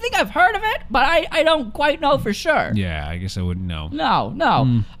 I think I've heard of it, but I don't quite know for sure. Yeah, I guess I wouldn't know.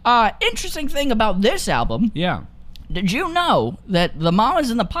 No. Interesting thing about this album. Yeah. Did you know that the Mamas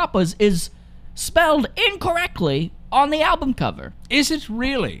and the Papas is spelled incorrectly on the album cover? Is it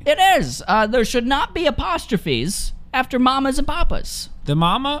really? It is. There should not be apostrophes after Mamas and Papas. The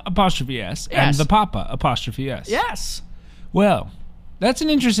Mama apostrophe S and the Papa apostrophe S. Yes. Well, that's an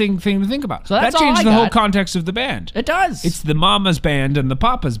interesting thing to think about. So that changed the whole context of the band. It does. It's the Mama's band and the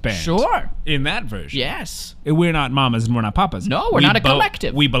Papa's band. Sure. In that version. Yes. We're not Mamas and we're not Papas. No, we're not a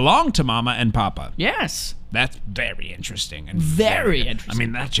collective. We belong to Mama and Papa. Yes. That's very interesting. And very interesting. I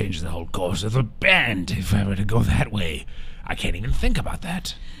mean, that changes the whole course of the band, if I were to go that way. I can't even think about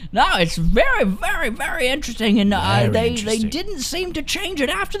that. No, it's very, very, very interesting, and they didn't seem to change it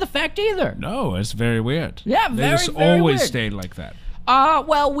after the fact either. No, it's very weird. Yeah, they just very always weird. stayed like that.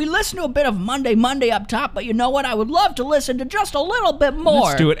 Well, we listened to a bit of Monday up top, but you know what? I would love to listen to just a little bit more.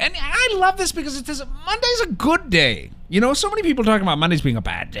 Let's do it. And I love this because Monday's a good day. You know, so many people talking about Mondays being a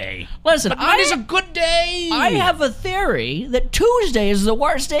bad day. Listen, but Monday's a good day. I have a theory that Tuesday is the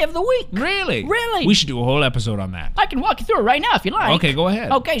worst day of the week. Really? Really? We should do a whole episode on that. I can walk you through it right now if you like. Okay, go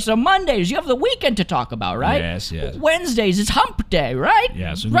ahead. Okay, so Mondays, you have the weekend to talk about, right? Yes. Wednesdays, it's hump day, right?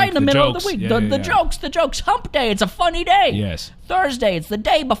 Yes. Right in the middle of the week. Yeah, the jokes, hump day. It's a funny day. Yes. Thursday, it's the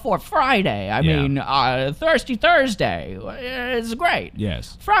day before Friday. I mean, Thirsty Thursday. It's great.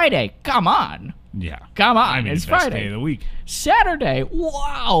 Yes. Friday, come on. Yeah. Come on, I mean, it's best Friday. Day of the week. Saturday,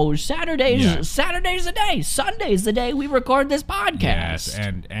 wow. Saturday's the day. Sunday's the day we record this podcast. Yes,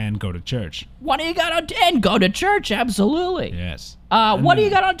 and go to church. What do you got on and go to church? Absolutely. Yes. What do you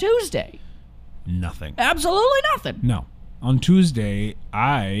got on Tuesday? Nothing. Absolutely nothing. No. On Tuesday,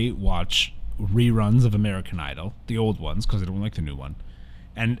 I watch reruns of American Idol, the old ones, because I don't like the new one.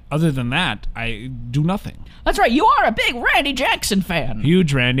 And other than that, I do nothing. That's right. You are a big Randy Jackson fan.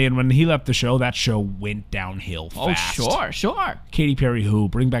 Huge Randy, and when he left the show, that show went downhill fast. Oh, sure. Katy Perry who?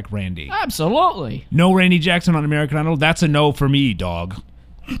 Bring back Randy. Absolutely. No Randy Jackson on American Idol? That's a no for me, dog.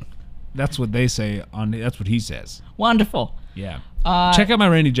 That's what they say. That's what he says. Wonderful. Yeah. Check out my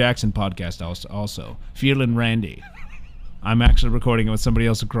Randy Jackson podcast also. Feelin' Randy. I'm actually recording it with somebody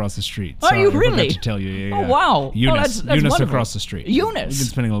else across the street. Are you really? I forgot to tell you. Yeah. Oh, wow. Eunice. That's Eunice wonderful. across the street. Eunice. We've been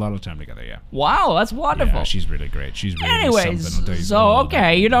spending a lot of time together, yeah. Wow, that's wonderful. Yeah, she's really great. She's really Anyways, something. I'll tell you so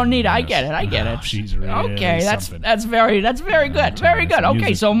okay, you don't need. I get it. She's really okay. something. That's very good. Very good.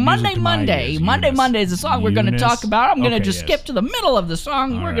 Okay, so Monday is the song we're going to talk about. I'm going to just skip to the middle of the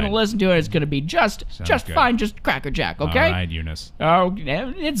song. We're going to listen to it. It's going to be just fine, just crackerjack. Okay. All right, Eunice. Oh,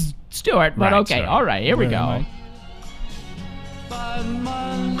 it's Stuart, but okay. Sorry. All right, here we go. By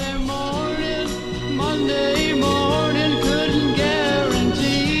Monday morning couldn't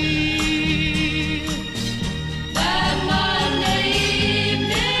guarantee that Monday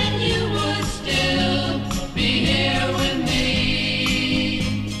evening you would still be here with me.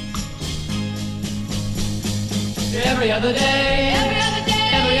 Every other day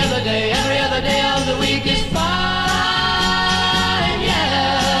of the week is fine.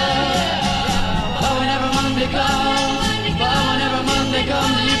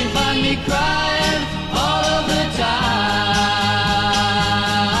 me crying all of the time.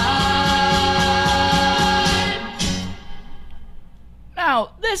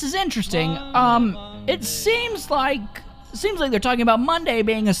 Now, this is interesting. It seems like they're talking about Monday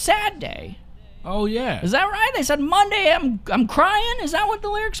being a sad day. Oh, yeah. Is that right? They said Monday I'm crying? Is that what the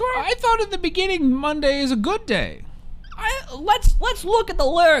lyrics were? I thought in the beginning Monday is a good day. Let's look at the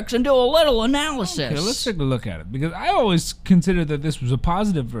lyrics and do a little analysis. Okay, let's take a look at it, because I always considered that this was a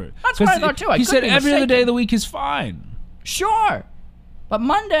positive verse. That's what I thought too. He said every other day of the week is fine. Sure. But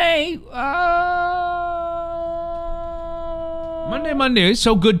Monday, Monday is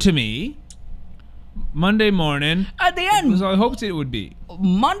so good to me. Monday morning. At the end. Was I hoped it would be.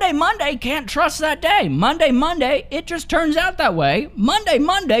 Monday, can't trust that day. Monday, it just turns out that way. Monday,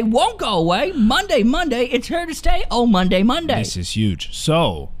 won't go away. Monday, it's here to stay. Oh, Monday. This is huge.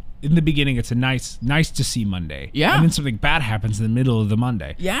 So, in the beginning, it's a nice to see Monday. Yeah. And then something bad happens in the middle of the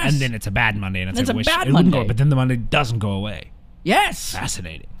Monday. Yes. And then it's a bad Monday. And it's like, a bad it Monday. Wouldn't go, but then the Monday doesn't go away. Yes.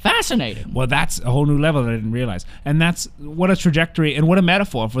 Fascinating. Well, that's a whole new level that I didn't realize. And that's what a trajectory and what a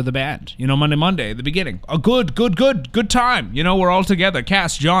metaphor for the band. You know, Monday, the beginning. A good time. You know, we're all together.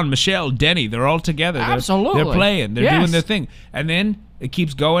 Cass, John, Michelle, Denny, they're all together. Absolutely. They're playing. They're Yes. doing their thing. And then it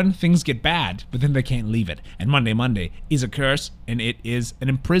keeps going. Things get bad, but then they can't leave it. And Monday is a curse, and it is an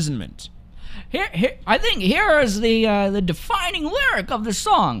imprisonment. Here, I think here is the defining lyric of the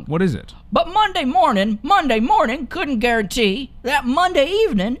song. What is it? But Monday morning, couldn't guarantee that Monday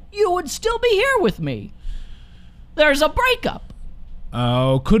evening you would still be here with me. There's a breakup.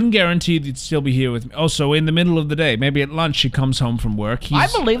 Oh, couldn't guarantee that you'd still be here with me. Oh, so in the middle of the day, maybe at lunch, she comes home from work. I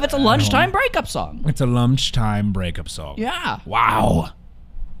believe it's a lunchtime breakup song. It's a lunchtime breakup song. Yeah. Wow.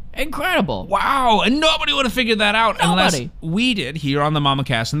 Incredible. Wow, and nobody would have figured that out unless Nobody. we did here on the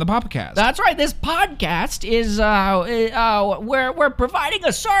MamaCast and the PapaCast. That's right. This podcast is we're providing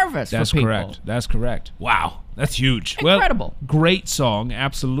a service That's for people. correct. That's correct. Wow, that's huge. Incredible. Well, great song.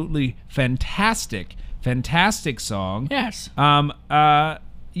 Absolutely fantastic song. Yes.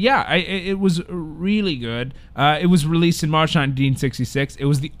 Yeah, it was really good. It was released in March 1966. It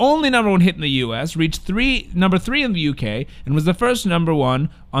was the only number one hit in the U.S., reached number 3 in the U.K., and was the first number 1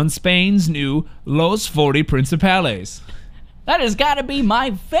 on Spain's new Los 40 Principales. That has got to be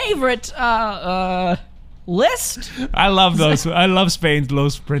my favorite list. I love those. I love Spain's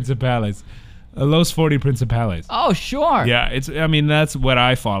Los Principales. Los 40 Principales. Oh, sure. Yeah, that's what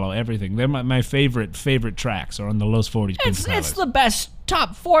I follow, everything. They're my favorite tracks are on the Los 40 Principales. It's the best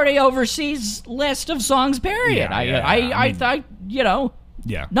top 40 overseas list of songs, period. Yeah, I thought,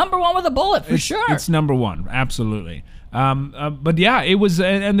 yeah. number 1 with a bullet, for sure. It's number 1, absolutely. But yeah, it was,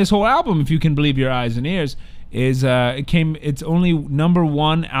 and this whole album, if you can believe your eyes and ears, is it's only number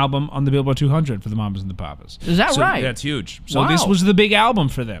 1 album on the Billboard 200 for the Mamas and the Papas. Is that right? That's huge. So Wow. this was the big album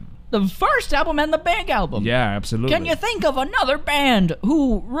for them. The first album and the big album. Yeah, absolutely. Can you think of another band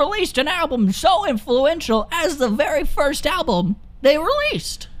who released an album so influential as the very first album they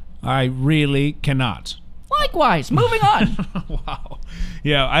released? I really cannot. Likewise, moving on. Wow.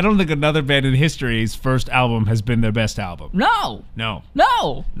 Yeah, I don't think another band in history's first album has been their best album. No,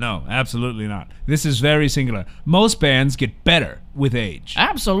 absolutely not. This is very singular. Most bands get better with age.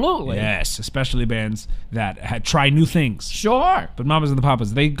 absolutely. Yes, especially bands that try new things. Sure. But Mamas and the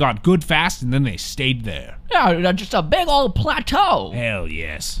Papas, they got good fast and then they stayed there. Yeah, just a big old plateau. Hell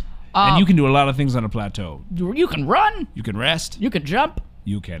yes. And you can do a lot of things on a plateau. You can run. You can rest. You can jump.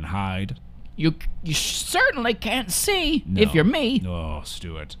 You can hide. You certainly can't see if you're me. Oh,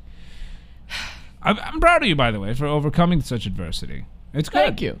 Stuart. I'm proud of you, by the way, for overcoming such adversity. It's good.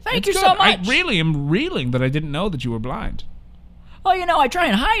 Thank you. Thank It's you good. so much. I really am reeling that I didn't know that you were blind. Well, I try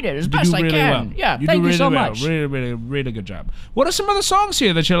and hide it as You best do I really can. well. Yeah, you thank do you really so well. much. Really, really, really good job. What are some other songs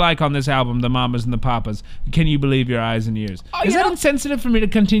here that you like on this album, The Mamas and the Papas? Can you believe your eyes and ears? Oh, Is that insensitive for me to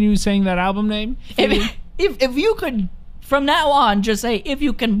continue saying that album name? If you could, from now on, just say, if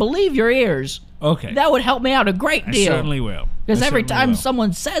you can believe your ears, Okay. that would help me out a great I deal. certainly will. Because I every certainly time will.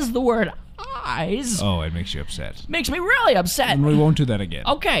 someone says the word eyes, Oh, it makes you upset. makes me really upset. And we won't do that again.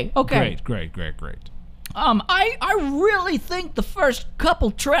 Okay. Great. I really think the first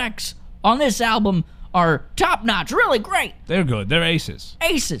couple tracks on this album are top notch, really great. They're good. They're aces.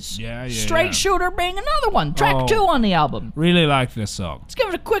 Aces. Yeah, Straight Shooter being another one. Track Oh. 2 on the album. Really like this song. Let's give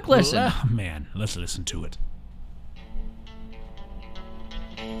it a quick listen. Oh, man, let's listen to it.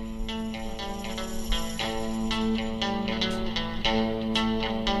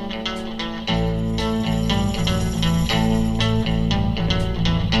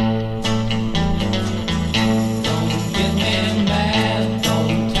 Don't get me mad,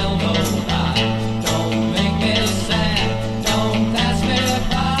 don't tell no lie, don't make me sad, don't pass me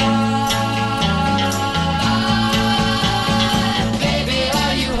by.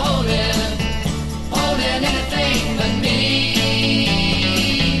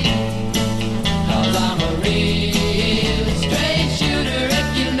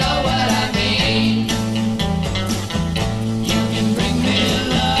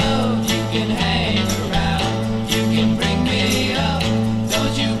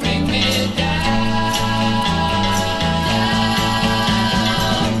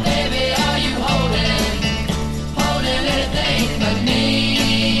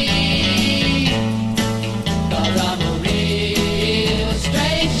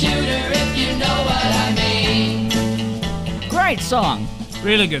 song.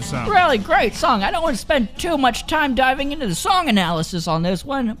 Really good song. Really great song. I don't want to spend too much time diving into the song analysis on this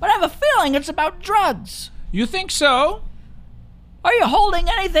one, but I have a feeling it's about drugs. You think so? Are you holding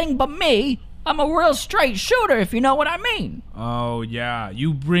anything but me? I'm a real straight shooter, if you know what I mean. Oh, yeah.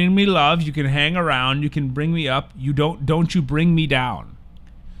 You bring me love. You can hang around. You can bring me up. Don't you bring me down.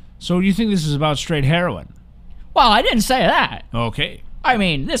 So you think this is about straight heroin? Well, I didn't say that. Okay. I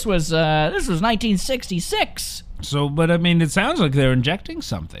mean, this was 1966. So, but I mean, it sounds like they're injecting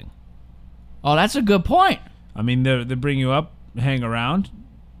something. Oh, that's a good point. I mean, they bring you up, hang around,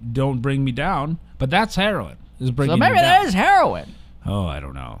 don't bring me down. But that's heroin. So maybe that is heroin. Oh, I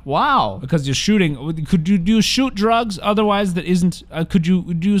don't know. Wow. Because you're shooting. Could you shoot drugs otherwise that isn't? Would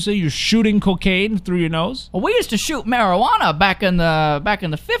you say you're shooting cocaine through your nose? Well, we used to shoot marijuana back in the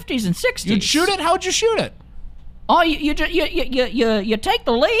 50s and 60s. You'd shoot it? How'd you shoot it? Oh, you take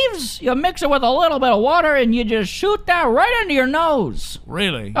the leaves, you mix it with a little bit of water, and you just shoot that right into your nose.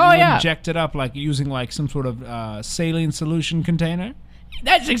 Really? Oh, yeah. Inject it up like using like some sort of saline solution container?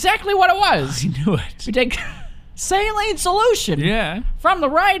 That's exactly what it was. I knew it. We take saline solution from the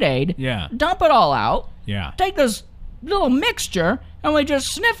Rite Aid, dump it all out, take this little mixture, and we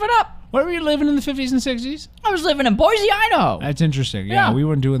just sniff it up. Where were you living in the 50s and 60s? I was living in Boise, Idaho. That's interesting. Yeah, we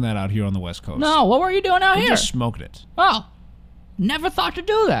weren't doing that out here on the West Coast. No, what were you doing out here? We just smoked it. Oh, never thought to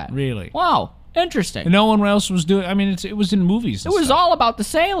do that. Really? Wow, interesting. And no one else was doing. I mean, it was in movies. It was stuff. all about the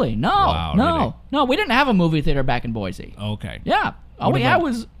saline. Wow, really? No, we didn't have a movie theater back in Boise. Okay. Yeah, all we had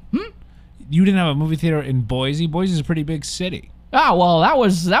was. You didn't have a movie theater in Boise? Boise's a pretty big city. Oh, well, that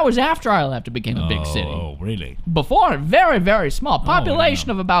was after I left. It became a big city. Oh, really? Before, very, very small. Population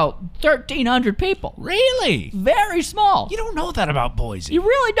of about 1,300 people. Really? Very small. You don't know that about Boise. You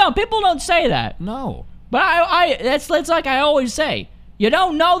really don't. People don't say that. No. But it's like I always say. You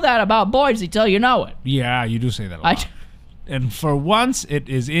don't know that about Boise till you know it. Yeah, you do say that a lot. And for once, it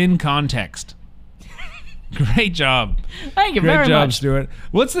is in context. Great job. Thank you very much. Great job, Stuart.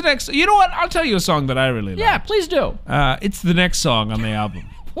 What's the next? You know what? I'll tell you a song that I really like. Yeah, please do. It's the next song on the album.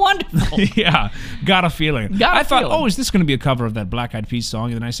 Wonderful. Yeah, Got a Feeling. I thought, is this going to be a cover of that Black Eyed Peas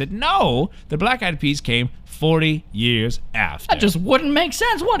song? And then I said, no, the Black Eyed Peas came 40 years after. That just wouldn't make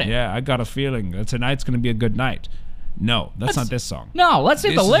sense, would it? Yeah, I got a feeling that tonight's going to be a good night. No, that's not this song. No, let's see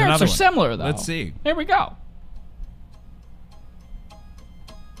if the lyrics are similar, though. Let's see. Here we go.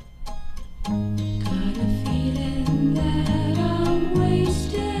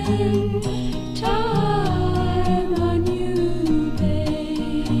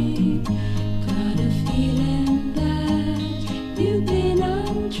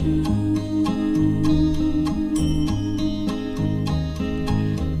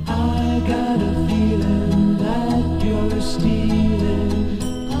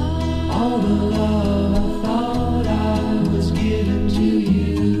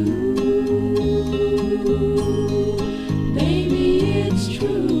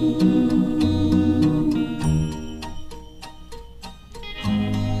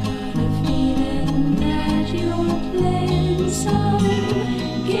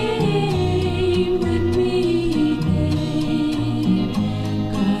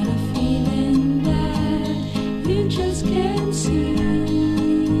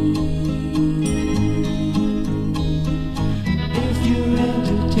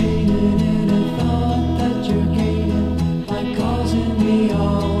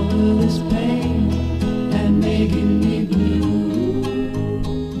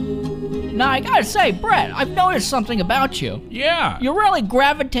 I gotta say, Brett, I've noticed something about you. Yeah. You really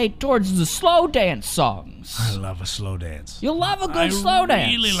gravitate towards the slow dance songs. I love a slow dance. You love a good slow dance.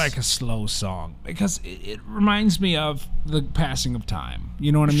 I really like a slow song because it reminds me of the passing of time.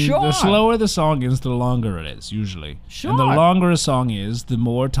 You know what I mean? Sure. The slower the song is, the longer it is, usually. Sure. And the longer a song is, the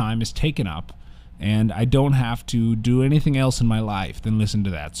more time is taken up. And I don't have to do anything else in my life than listen to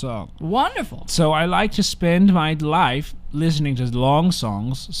that song. Wonderful. So I like to spend my life listening to long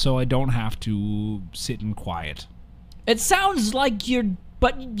songs so I don't have to sit in quiet. It sounds like you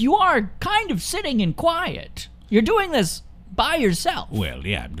are kind of sitting in quiet. You're doing this by yourself. Well,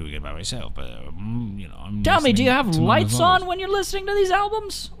 yeah, I'm doing it by myself, but, I'm Tell me, do you have lights songs on when you're listening to these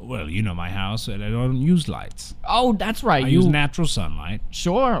albums? Well, you know my house, and I don't use lights. Oh, that's right. I use natural sunlight.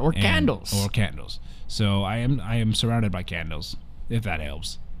 Sure, or candles. Or candles. So I am surrounded by candles, if that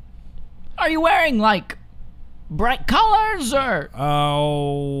helps. Are you wearing, like, bright colors, or?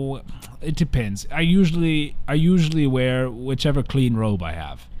 Oh, it depends. I usually wear whichever clean robe I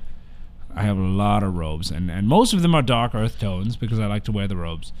have. I have a lot of robes, and most of them are dark earth tones because I like to wear the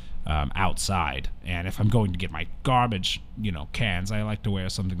robes. outside. And if I'm going to get my garbage, cans, I like to wear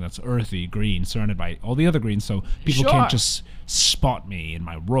something that's earthy green, surrounded by all the other greens, so people can't just spot me in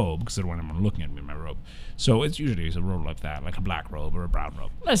my robe, because they don't want anyone looking at me in my robe. So it's usually a robe like that, like a black robe or a brown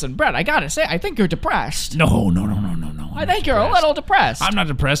robe. Listen, Brett, I gotta say, I think you're depressed. No. I think you're a little depressed. I'm not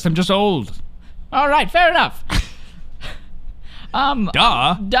depressed, I'm just old. All right, fair enough. Duh.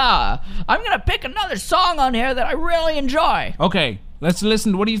 I'm gonna pick another song on here that I really enjoy. Okay, let's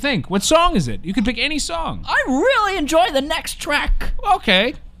listen. What do you think? What song is it? You can pick any song. I really enjoy the next track.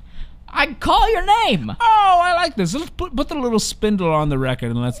 Okay. I Call Your Name. Oh, I like this. Let's put the little spindle on the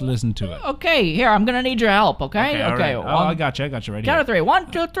record and let's listen to it. Okay, here, I'm gonna need your help, okay? Okay. I got you right here. Count of 3.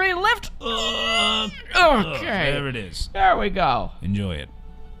 1, 2, 3, lift. Okay. There it is. There we go. Enjoy it.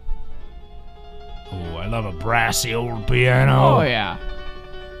 Oh, I love a brassy old piano. Oh, yeah.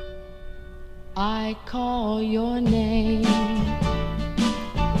 I call your name,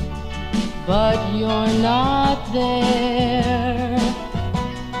 but you're not there.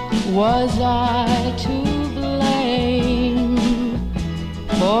 Was I to blame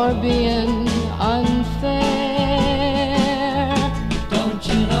for being unfair? Don't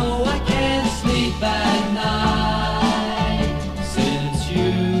you know I can't sleep at night since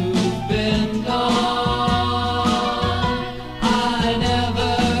you've been gone? I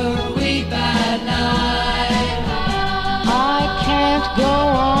never weep at night. I can't go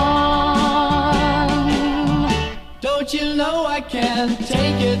on. Don't you know I can't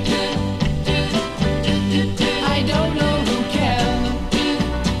take it? I don't know who can.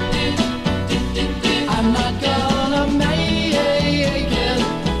 I'm not gonna make it.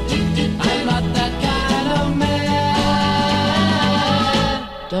 I'm not that kind of man.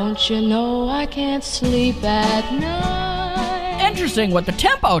 Don't you know I can't sleep at night? Interesting with the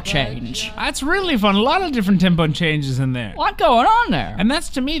tempo change. That's really fun. A lot of different tempo changes in there. A lot going on there. And that's,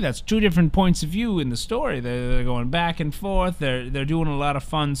 to me, that's two different points of view in the story. They're going back and forth. They're doing a lot of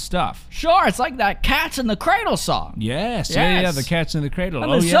fun stuff. Sure, it's like that Cats in the Cradle song. Yes. Yeah, the Cats in the Cradle.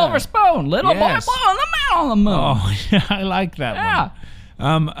 And the Silver Spoon, Little Boy Blue and the Man on the Moon. Oh, yeah, I like that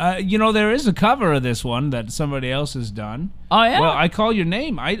one. There is a cover of this one that somebody else has done. Oh, yeah? Well, I Call Your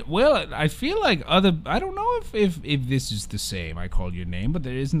Name. I feel like I don't know if this is the same, I Call Your Name, but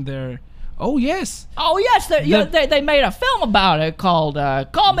isn't there... Oh, yes. Oh, yes. They made a film about it called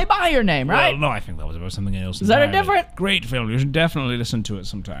Call Me By Your Name, right? Well, no, I think that was about something else. Is that a different? Great film. You should definitely listen to it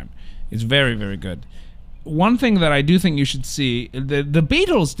sometime. It's very, very good. One thing that I do think you should see, the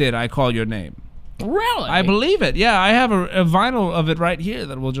Beatles did I Call Your Name. Really? I believe it. Yeah, I have a vinyl of it right here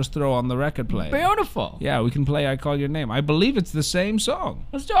that we'll just throw on the record player. Beautiful. Yeah, we can play I Call Your Name. I believe it's the same song.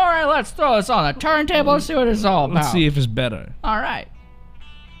 All right, let's throw this on the turntable and see what it's all about. Let's see if it's better. All right.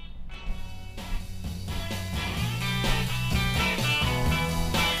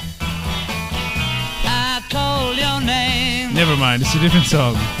 I call your name. Never mind, it's a different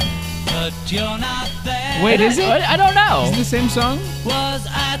song. But you're not there. Wait, is it? I don't know. Is it the same song? Was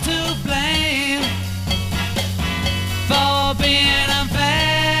I to blame for being unfair?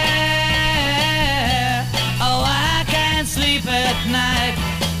 Oh, I can't sleep at night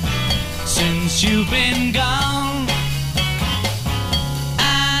since you've been gone.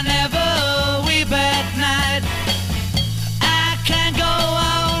 I never weep at night. I can't go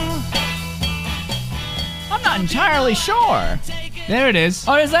on. I'm not entirely sure. There it is.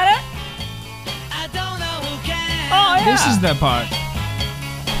 Oh, is that it? I don't know who can. Oh, yeah. This is that part.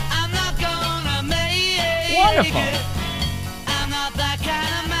 I'm not gonna make Wonderful. it. I'm not that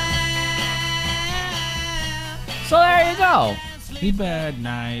kind of man. So there you go. Sleep at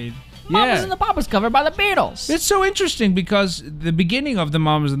night. Mamas and the Papas covered by the Beatles. It's so interesting because the beginning of the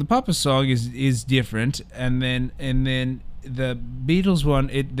Mamas and the Papas song is different, and then the Beatles one,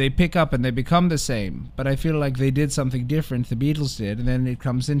 they pick up and they become the same. But I feel like they did something different, the Beatles did, and then it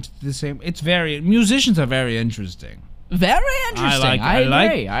comes into the same. Musicians are very interesting. Very interesting. I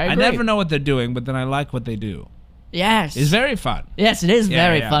agree. I never know what they're doing, but then I like what they do. Yes. It's very fun. Yes, it is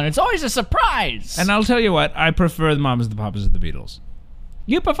very fun. It's always a surprise. And I'll tell you what, I prefer the Mamas and the Papas of the Beatles.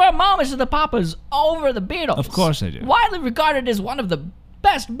 You prefer Mamas and the Papas over the Beatles? Of course I do. Widely regarded as one of the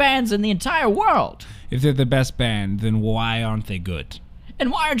best bands in the entire world. If they're the best band, then why aren't they good?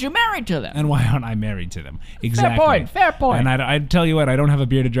 And why aren't you married to them? And why aren't I married to them? Exactly. Fair point. And I tell you what, I don't have a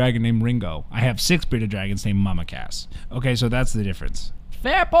bearded dragon named Ringo. I have 6 bearded dragons named Mama Cass. Okay, so that's the difference.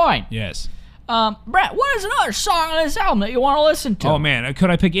 Fair point. Yes. Brett, what is another song on this album that you want to listen to? Oh, man. Could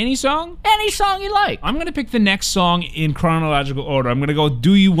I pick any song? Any song you like. I'm going to pick the next song in chronological order. I'm going to go,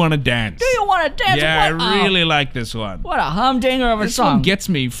 Do You Want to Dance? Do You Want to Dance? Yeah, I really like this one. What a humdinger of a song. This one gets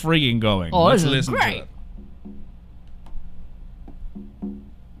me freaking going. Oh, Let's this is listen great. to it.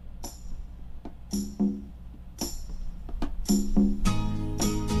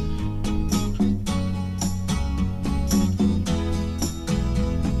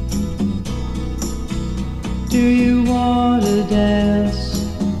 Do you want to dance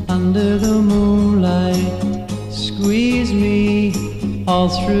under the moonlight? Squeeze me all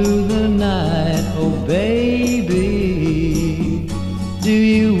through the night, oh baby. Do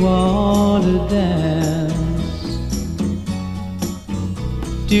you want to dance?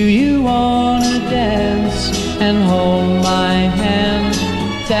 Do you want to dance and hold my hand?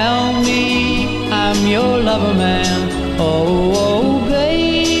 Tell me I'm your lover man, oh, oh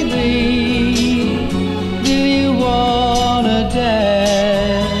baby. Do you want to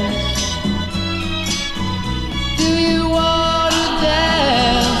dance? Do you want to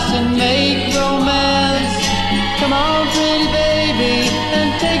dance and make romance? Come on, pretty baby,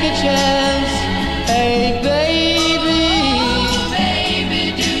 and take a chance. Hey, baby. Oh,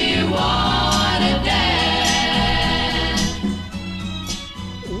 baby, do you want to dance?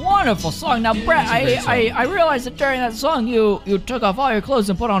 Wonderful song. Now, Brett, I realized that during that song you took off all your clothes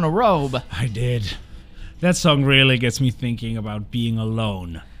and put on a robe. I did. That song really gets me thinking about being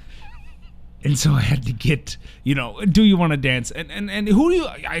alone. And so I had to get, do you want to dance? And who do you,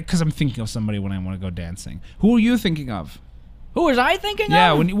 because I'm thinking of somebody when I want to go dancing. Who are you thinking of? Who was I thinking of?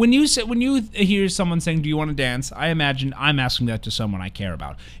 Yeah, when you hear someone saying, do you want to dance? I imagine I'm asking that to someone I care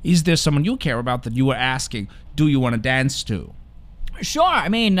about. Is there someone you care about that you are asking, do you want to dance to? Sure. I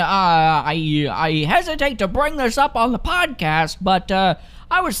mean, I hesitate to bring this up on the podcast, but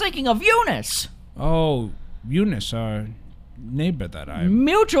I was thinking of Eunice. Oh, Eunice, our neighbor that I...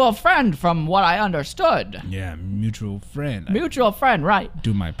 Mutual friend, from what I understood. Yeah, mutual friend. Mutual friend, right.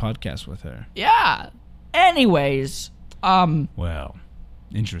 Do my podcast with her. Yeah. Anyways, Well,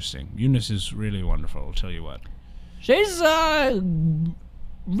 interesting. Eunice is really wonderful, I'll tell you what. She's a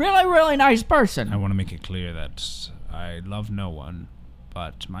really, really nice person. I want to make it clear that I love no one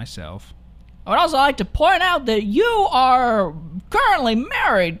but myself. I would also like to point out that you are currently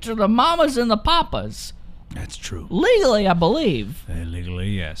married to the mamas and the papas. That's true. Legally, I believe. Legally,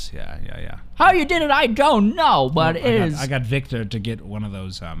 yes. Yeah. How you did it, I don't know, but I got Victor to get one of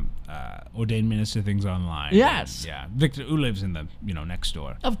those ordained minister things online. Yes. Yeah. Victor, who lives in the, next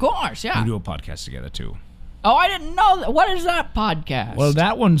door. Of course, yeah. We do a podcast together, too. Oh, I didn't know that. What is that podcast? Well,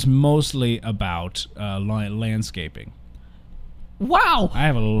 that one's mostly about landscaping. Wow. I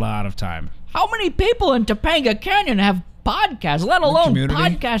have a lot of time. How many people in Topanga Canyon have podcasts, let alone community?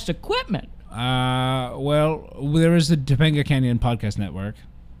 podcast equipment? Well, there is the Topanga Canyon Podcast Network.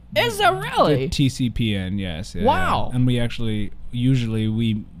 Is there really? The TCPN, yes. Yeah, wow. Yeah. And we actually,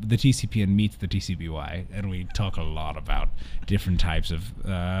 the TCPN meets the TCBY, and we talk a lot about different types of,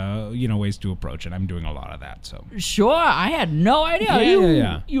 ways to approach it. I'm doing a lot of that, so. Sure, I had no idea.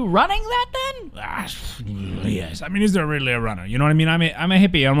 Yeah. You running that then? Yes. I mean, is there really a runner? You know what I mean? I'm a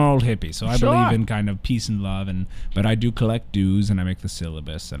hippie. I'm an old hippie, so I believe in kind of peace and love, but I do collect dues, and I make the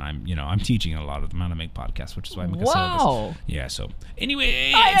syllabus, and I'm teaching a lot of them how to make podcasts, which is why I make a syllabus. Wow. Yeah, so,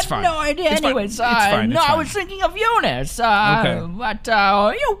 anyway, I had no idea. Anyways, I was thinking of Eunice. Okay. But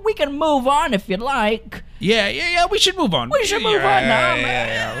we can move on if you'd like. Yeah. We should move on. We should move on now.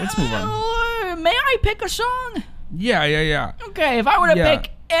 Yeah. Let's move on. May I pick a song? Yeah. Okay, if I were to pick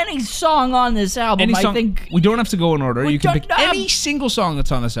any song on this album, I think we don't have to go in order. You can pick any any single song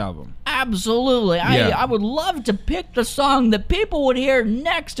that's on this album. Absolutely. I would love to pick the song that people would hear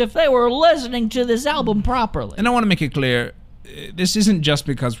next if they were listening to this album properly. And I want to make it clear, this isn't just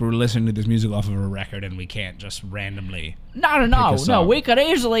because we're listening to this music off of a record and we can't just randomly No, we could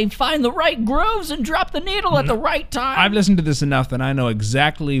easily find the right grooves and drop the needle at the right time. I've listened to this enough that I know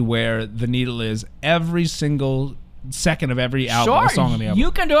exactly where the needle is every single second of every album, song on the album.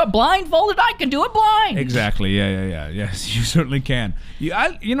 You can do it blindfolded, I can do it blind. Exactly, yeah. Yes, you certainly can.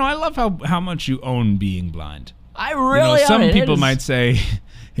 I love how much you own being blind. I really some people might say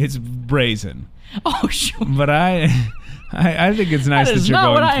it's brazen. Oh, sure. But I think it's nice that you're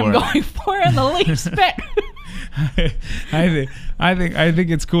going for it. That is not what I am going for in the least bit. I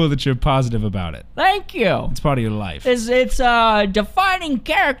think it's cool that you're positive about it. Thank you. It's part of your life. It's a defining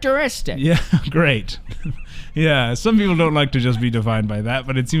characteristic. Yeah, great. Yeah, some people don't like to just be defined by that,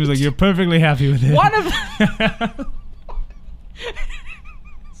 but it seems like you're perfectly happy with it. One of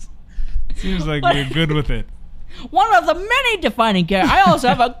seems like you're good with it. One of the many defining characters. I also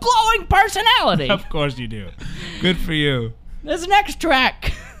have a glowing personality. Of course you do. Good for you. This next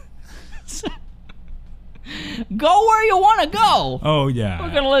track. Go where you want to go. Oh, yeah.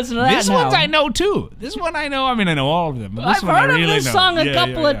 We're going to listen to that This one's I know, too. This one I know. I mean, I know all of them. But this I've one heard I really of this song a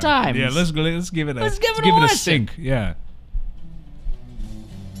couple of times. Yeah, let's give it a listen. stink. Yeah.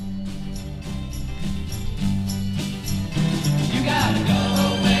 You gotta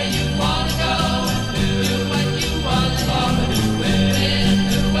go where you wanna go and do what you wanna do and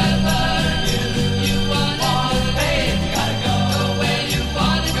do whoever you wanna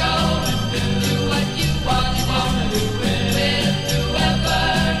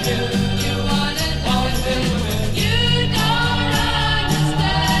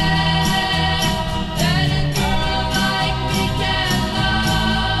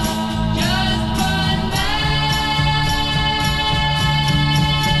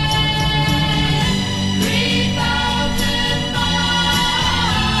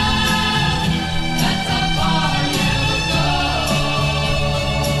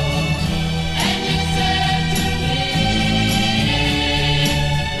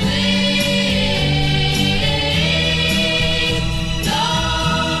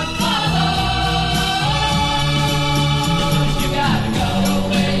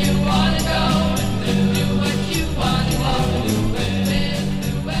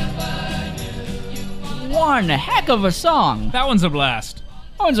one heck of a song. That one's a blast.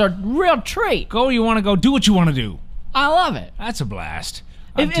 That one's a real treat. Go where you want to go. Do what you want to do. I love it. That's a blast.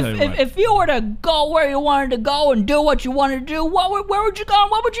 If you were to go where you wanted to go and do what you wanted to do, where would you go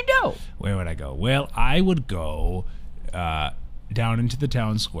and what would you do? Where would I go? Well, I would go down into the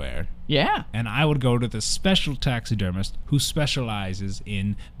town square. Yeah. And I would go to the special taxidermist who specializes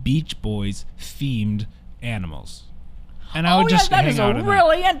in Beach Boys themed animals. And I would just that hang is out a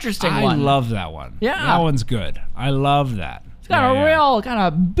really interesting one. I love that one. Yeah. That one's good. I love that. It's got a real kind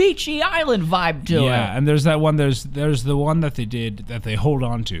of beachy island vibe to it. Yeah, and there's that one. There's the one that they did that they hold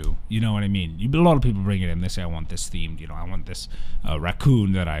on to. You know what I mean? A lot of people bring it in. They say, I want this themed. You know, I want this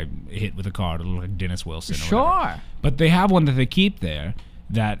raccoon that I hit with a car to look like Dennis Wilson. Or whatever. But they have one that they keep there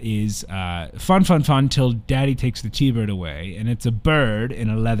that is fun till Daddy takes the T-Bird away, and it's a bird in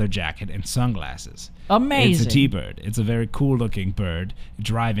a leather jacket and sunglasses. Amazing. It's a T-Bird. It's a very cool-looking bird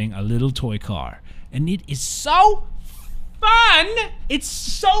driving a little toy car, and it is so fun! It's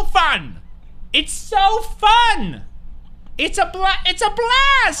so fun! It's so fun! It's a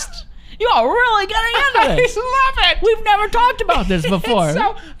blast! You are really getting into this. I love it! We've never talked about this before.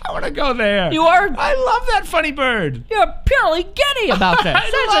 I want to go there. You are? I love that funny bird. You're purely giddy about this.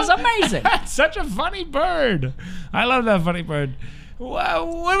 This is amazing. That's such a funny bird. I love that funny bird.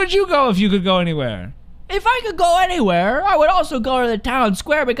 Where would you go if you could go anywhere? If I could go anywhere, I would also go to the town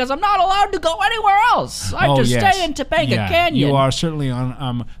square because I'm not allowed to go anywhere else. I have to stay in Topanga Canyon. You are certainly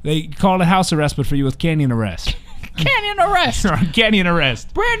on, they call it house arrest, but for you it's canyon arrest. Canyon arrest. Canyon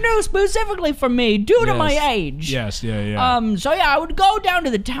arrest. Brand new specifically for me due to my age. Yes, yeah. So yeah, I would go down to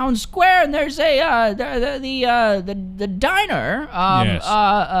the town square and there's a the diner.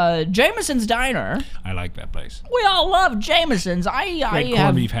 Jameson's Diner. I like that place. We all love Jameson's. Great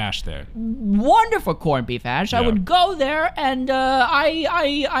corned beef hash there. Wonderful corned beef hash. Yeah. I would go there and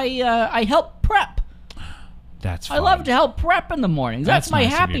I help prep. That's fun. I love to help prep in the mornings. That's my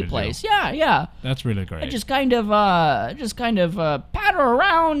nice happy place. Yeah. That's really great. I just kind of patter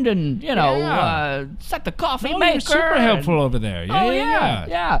around and set the coffee maker. You're super helpful over there.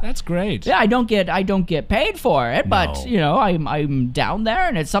 Yeah. That's great. Yeah, I don't get paid for it, but I'm down there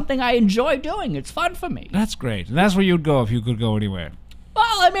and it's something I enjoy doing. It's fun for me. That's great. And that's where you'd go if you could go anywhere.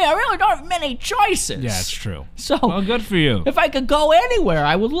 Well, I mean, I really don't have many choices. Yeah, it's true. So, well, good for you. If I could go anywhere,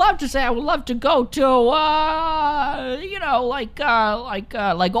 I would love to go to,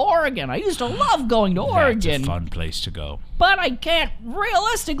 like Oregon. I used to love going to Oregon. That's a fun place to go. But I can't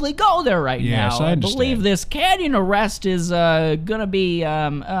realistically go there right now. Yes, I understand. I believe this canyon arrest is gonna be,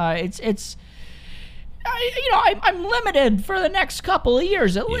 I'm limited for the next couple of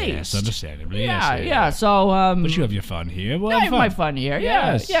years at least. Yes, understandably. Yeah. So, but you have your fun here. Well, I have my fun here.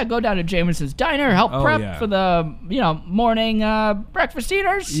 Yes. Yeah. Go down to Jameson's Diner, help prep for the morning breakfast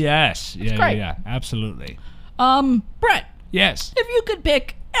eaters. Yes. It's great. Yeah. Absolutely. Brett. Yes. If you could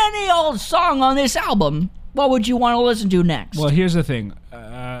pick any old song on this album, what would you want to listen to next? Well, here's the thing.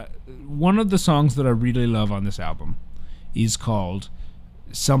 One of the songs that I really love on this album is called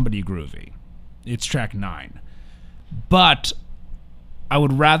 "Somebody Groovy." It's track 9. But I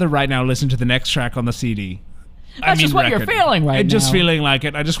would rather right now listen to the next track on the CD. That's just what you're feeling right now. Just feeling like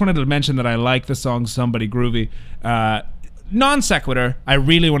it. I just wanted to mention that I like the song Somebody Groovy. Non sequitur, I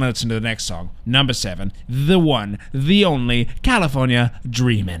really want to listen to the next song. Number 7, the one, the only, California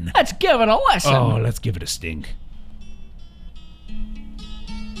Dreamin'. Let's give it a listen. Oh, let's give it a stink.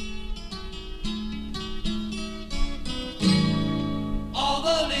 All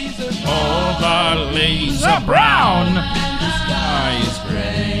the leaves are brown,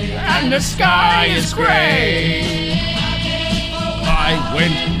 and the sky is gray. I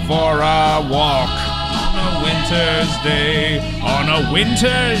went for a walk on a winter's day.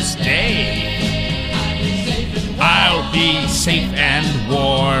 I'll be safe and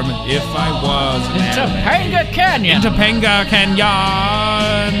warm if I was in Topanga Canyon. In Topanga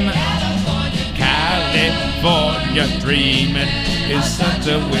Canyon. California dreaming is such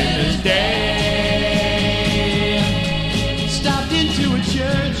a winter's day. Stopped into a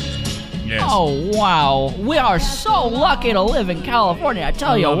church. Yes. Oh, wow. We are so lucky to live in California. I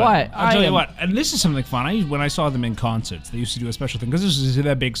tell you what. I'll tell you what. And this is something fun. When I saw them in concerts, they used to do a special thing. Because this is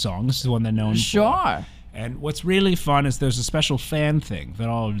their big song. This is the one they're known for. Sure. And what's really fun is there's a special fan thing that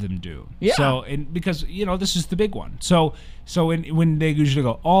all of them do. Yeah. So, because, this is the big one. So when they usually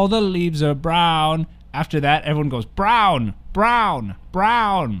go, all the leaves are brown. After that, everyone goes, brown, brown,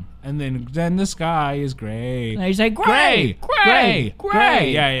 brown. And then the sky is gray. And you say, gray.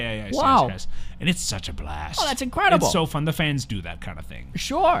 Yeah. Wow. And it's such a blast. Oh, that's incredible. It's so fun. The fans do that kind of thing.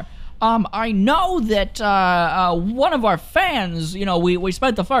 Sure. I know that one of our fans, we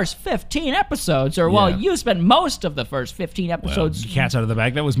spent the first 15 episodes, you spent most of the first 15 episodes. Well, cat's out of the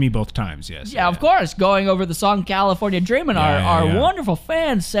bag. That was me both times, yes. Yeah, of course, going over the song California Dreamin'. Our wonderful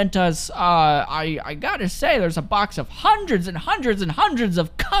fans sent us, I gotta say, there's a box of hundreds and hundreds and hundreds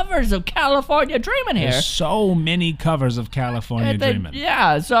of covers of California Dreamin' here. There's so many covers of California Dreamin'.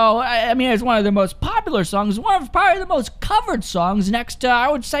 Yeah, so, I mean, it's one of the most popular songs, one of probably the most covered songs next to, I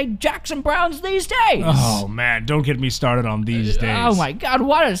would say, Jackson Browne's These Days. Oh, man, don't get me started on These Days. Oh, my God,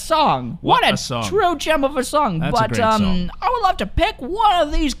 what a song. What a song. True gem of a song. That's a great song. I would love to pick one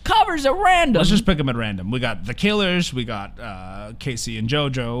of these covers at random. Let's just pick them at random. We got The Killers, we got Casey and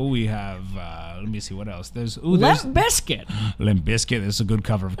JoJo, we have, let me see what else. There's Limp Bizkit. Limp Bizkit is a good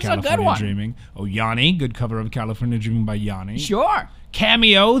cover of California Dreaming. Oh, Yanni, good cover of California Dreaming by Yanni. Sure.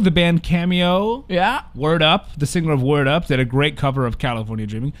 Cameo, the band Cameo. Yeah. Word Up, the singer of Word Up, did a great cover of California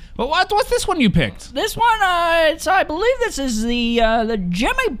Dreaming. But what's this one you picked? This one, I believe this is the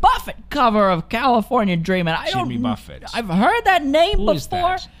Jimmy Buffett cover of California Dreaming. Jimmy Buffett. I've heard that name Who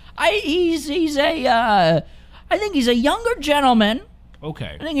before. Is that? I think he's a younger gentleman.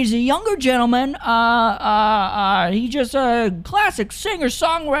 Okay. I think he's a younger gentleman. He's just a classic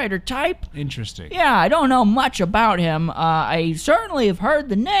singer-songwriter type. Interesting. Yeah, I don't know much about him. I certainly have heard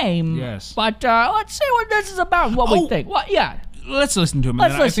the name. Yes. But let's see what this is about, what we think. What? Yeah. Let's listen to him.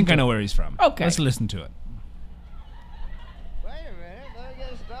 I think I know where he's from. Okay. Let's listen to it. Wait a minute, let me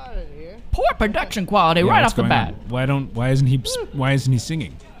get started here. Poor production quality right off the bat. Why isn't he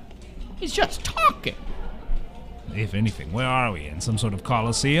singing? He's just talking. If anything, where are we? In some sort of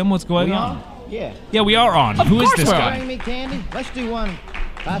coliseum? What's going on? Yeah. Yeah, we are on. Who is this guy? Bring me candy. Let's do one.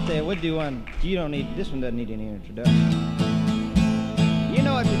 Right there, we'll do one. You don't need, this one doesn't need any introduction. You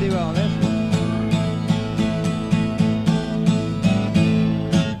know what to do on this one.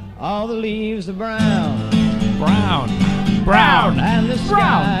 All the leaves are brown. Brown. And the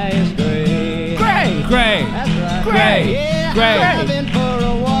sky is gray. Gray. That's right. Gray. Yeah, Gray. I've been for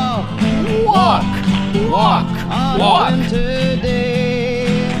a walk. Walk. On winter day.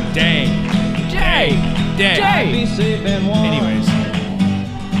 Day. I'll be safe and warm. Anyways.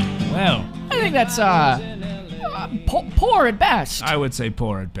 Well. I think that's poor at best. I would say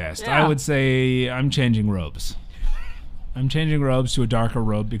poor at best. Yeah. I would say I'm changing robes. I'm changing robes to a darker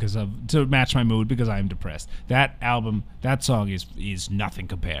robe to match my mood because I am depressed. That song is nothing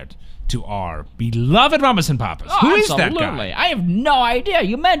compared to our beloved Mamas and Papas. Oh, Who is that absolutely. guy? I have no idea.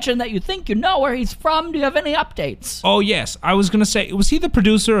 You mentioned that you think you know where he's from. Do you have any updates? Oh, yes. I was going to say, was he the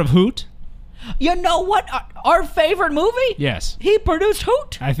producer of Hoot? You know what? Our favorite movie? Yes. He produced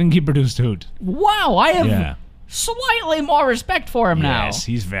Hoot? I think he produced Hoot. Wow, I have slightly more respect for him now. Yes,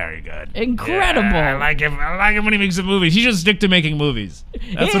 he's very good. Incredible. Yeah, I like him when he makes the movies. He should stick to making movies.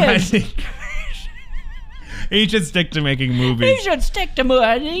 That's what I think. He should stick to making movies. He should stick to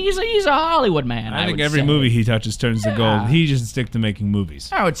movies. He's a Hollywood man. I think every movie he touches turns to gold. He should stick to making movies.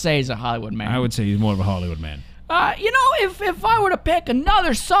 I would say he's a Hollywood man. I would say he's more of a Hollywood man. If I were to pick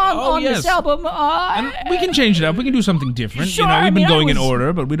another song on this album, and we can change it up. We can do something different. Sure, We've been going in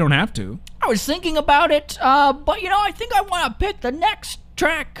order, but we don't have to. I was thinking about it, but I think I want to pick the next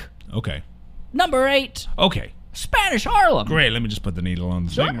track. Okay. Number 8. Okay. Spanish Harlem. Great. Let me just put the needle on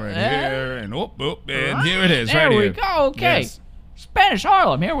the thing right here, and and here it is. There right we here. go. Okay. Yes. Spanish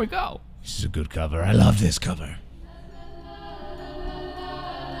Harlem. Here we go. This is a good cover. I love this cover.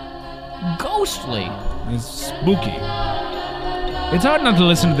 Ghostly. It's spooky. It's hard not to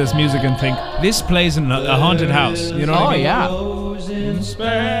listen to this music and think this plays in a haunted house. You know what I mean? Yeah. Rose in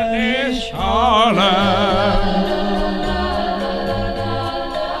Spanish Harlem.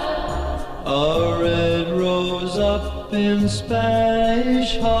 A red rose up in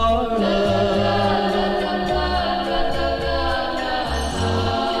Spanish Harlem.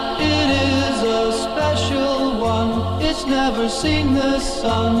 It is a special one. It's never seen the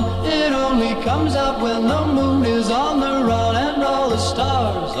sun. It only comes out when the moon is on the run and all the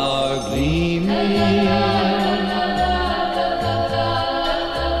stars are gleaming.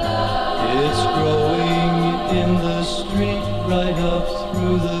 It's growing in the street right up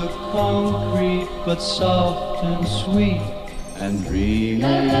through the concrete, but soft and sweet and dreamy.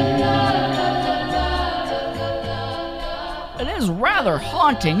 It is rather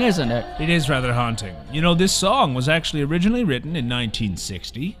haunting, isn't it? It is rather haunting. This song was actually originally written in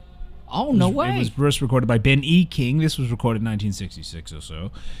 1960. Oh, no way. It was first recorded by Ben E. King. This was recorded in 1966 or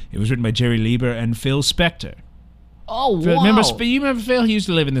so. It was written by Jerry Lieber and Phil Spector. Oh, wow. Remember Phil? He used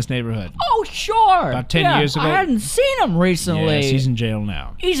to live in this neighborhood. Oh, sure. About 10 years ago. I hadn't seen him recently. Yes, he's in jail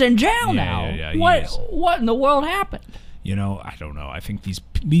now. He's in jail now? Yeah, he is. What in the world happened? You know, I don't know. I think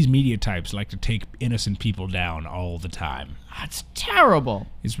these media types like to take innocent people down all the time. That's terrible.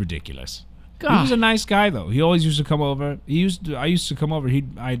 It's ridiculous. God. He was a nice guy, though. He always used to come over. I used to come over.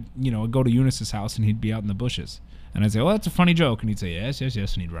 I'd go to Eunice's house, and he'd be out in the bushes. And I'd say, "Oh, that's a funny joke." And he'd say, "Yes, yes,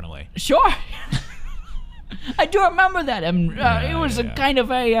 yes," and he'd run away. Sure. I do remember that. It was a kind of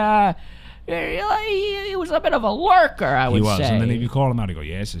a... he was a bit of a lurker, I would say. He was, and then if you call him out, he'd go,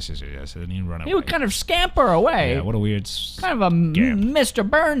 "Yes, yes, yes, yes," and then he'd run away. He would kind of scamper away. Yeah, what a weird kind of a Mr.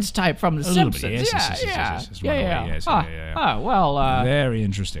 Burns type from The Simpsons. Yes, yeah. Well, very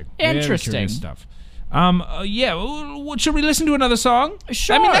interesting. Interesting. Very curious stuff. Should we listen to another song?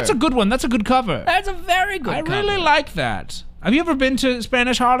 Sure. I mean, that's a good one. That's a good cover. That's a very good cover. I really like that. Have you ever been to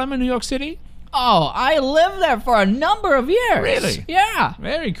Spanish Harlem in New York City? Oh, I lived there for a number of years. Really? Yeah.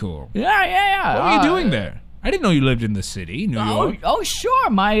 Very cool. Yeah. What were you doing there? I didn't know you lived in the city, New York. Oh, sure.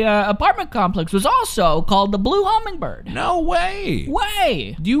 My apartment complex was also called the Blue Hummingbird. No way.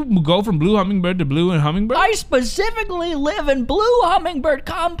 Do you go from Blue Hummingbird to Blue and Hummingbird? I specifically live in Blue Hummingbird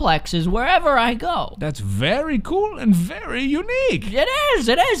complexes wherever I go. That's very cool and very unique. It is.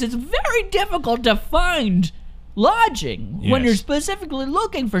 It's very difficult to find lodging when you're specifically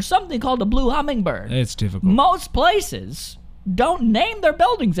looking for something called a Blue Hummingbird. It's difficult. Most places don't name their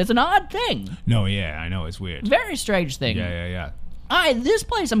buildings. It's an odd thing. No, yeah, I know. It's weird. Very strange thing. Yeah. This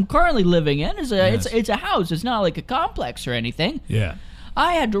place I'm currently living in is it's a house. It's not like a complex or anything. Yeah.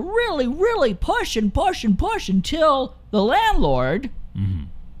 I had to really, really push until the landlord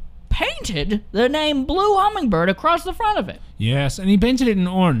painted the name Blue Hummingbird across the front of it. Yes, and he painted it in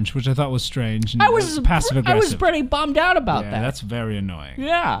orange, which I thought was strange. And I was passive-aggressive. I was pretty bummed out about that. Yeah, that's very annoying.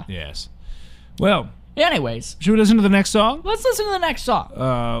 Yeah. Yes. Well... Anyways. Should we listen to the next song? Let's listen to the next song.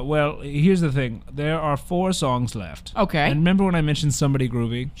 Well, here's the thing. There are 4 songs left. Okay. And remember when I mentioned Somebody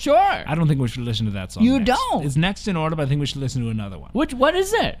Groovy? Sure. I don't think we should listen to that song next. Don't? It's next in order, but I think we should listen to another one. What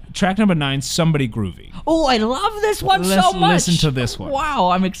is it? Track number 9, Somebody Groovy. Oh, I love this one so much. Let's listen to this one. Wow,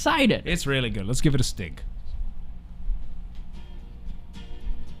 I'm excited. It's really good. Let's give it a stink.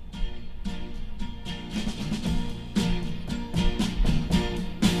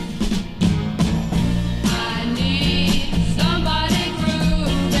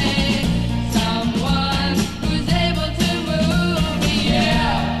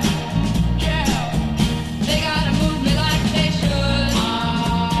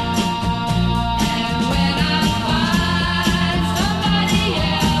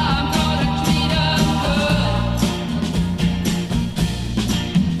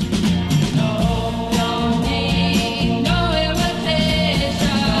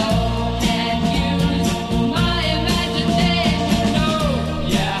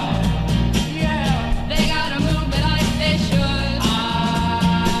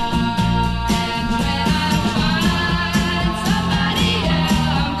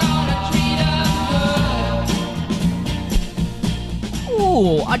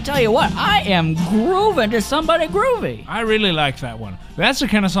 I tell you what, I am grooving to Somebody Groovy. I really like that one. That's the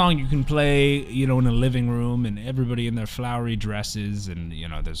kind of song you can play, in a living room and everybody in their flowery dresses and,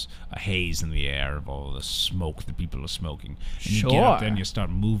 there's a haze in the air of all the smoke that people are smoking. And you get up there and you start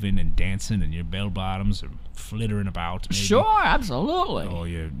moving and dancing and your bell bottoms are flittering about. Maybe. Sure, absolutely. Or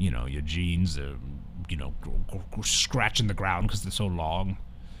your jeans are, scratching the ground because they're so long.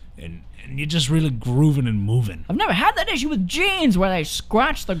 And you're just really grooving and moving. I've never had that issue with jeans where they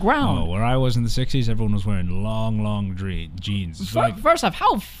scratch the ground. Oh, where I was in the 60s, everyone was wearing long jeans. First off,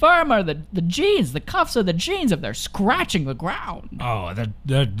 how firm are the jeans, the cuffs of the jeans, if they're scratching the ground? Oh,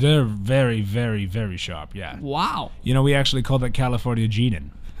 they're very, very, very sharp, yeah. Wow. We actually called that California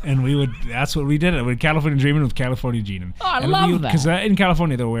jeaning. And that's what we did. We California dreaming with California jeaning. Oh, I love that. Because in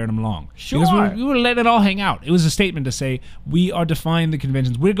California, they were wearing them long. Sure. Because we were letting it all hang out. It was a statement to say, we are defying the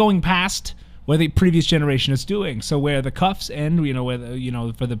conventions. We're going past where the previous generation is doing. So where the cuffs end,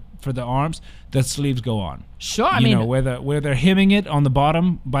 where for the arms, the sleeves go on. Sure, I mean, where they're hemming it on the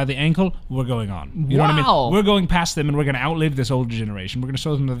bottom by the ankle, we're going on. You know what I mean? We're going past them, and we're going to outlive this older generation. We're going to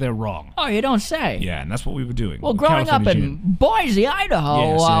show them that they're wrong. Oh, you don't say. Yeah, and that's what we were doing. Well, growing up in Boise,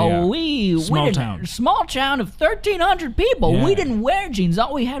 Idaho, small town of 1,300 people. Yeah. We didn't wear jeans.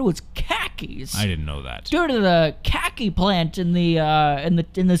 All we had was khakis. I didn't know that. Due to the khaki plant in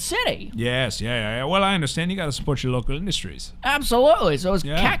the city. Yes, yeah. Well, I understand. You got to support your local industries. Absolutely. So it was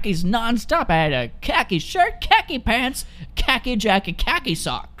khakis nonstop. I had a khaki shirt, khaki pants, khaki jacket, khaki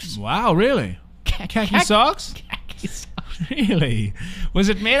socks. Wow, really? Khaki socks? Khaki socks. Really? Was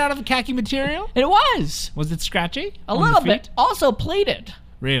it made out of khaki material? It was. Was it scratchy? A little bit. Also pleated.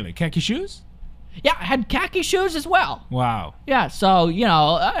 Really? Khaki shoes? Yeah, I had khaki shoes as well. Wow. Yeah, so,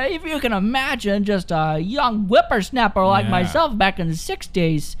 if you can imagine just a young whippersnapper like myself back in the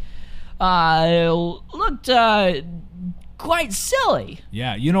 60s, looked quite silly.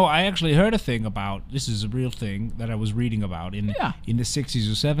 Yeah, I actually heard a thing about, this is a real thing that I was reading about in the 60s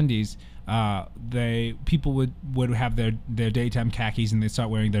or 70s. People would have their daytime khakis and they'd start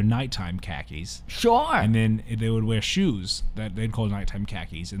wearing their nighttime khakis. Sure. And then they would wear shoes that they'd call nighttime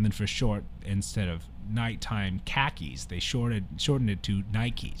khakis. And then for short, instead of nighttime khakis, they shortened it to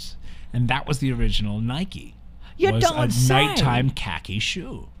Nikes. And that was the original Nike. You was don't a say. nighttime khaki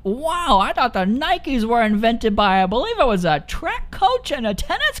shoe. Wow, I thought the Nikes were invented by, I believe it was a track coach and a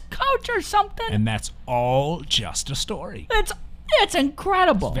tennis coach or something. And that's all just a story. It's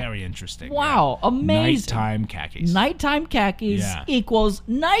incredible. It's very interesting. Wow, amazing. Nighttime khakis. Nighttime khakis equals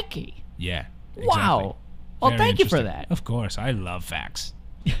Nike. Yeah. Exactly. Wow. Well, thank you for that. Of course, I love facts.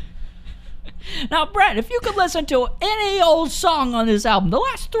 Now, Brent, if you could listen to any old song on this album, the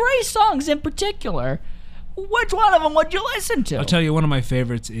last 3 songs in particular, which one of them would you listen to? I'll tell you, one of my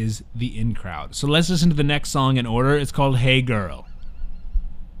favorites is The In Crowd. So let's listen to the next song in order. It's called Hey Girl.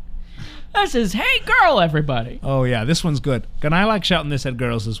 This is Hey Girl, everybody. Oh, yeah, this one's good. And I like shouting this at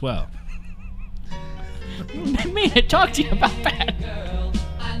girls as well. I mean to talk to you about that.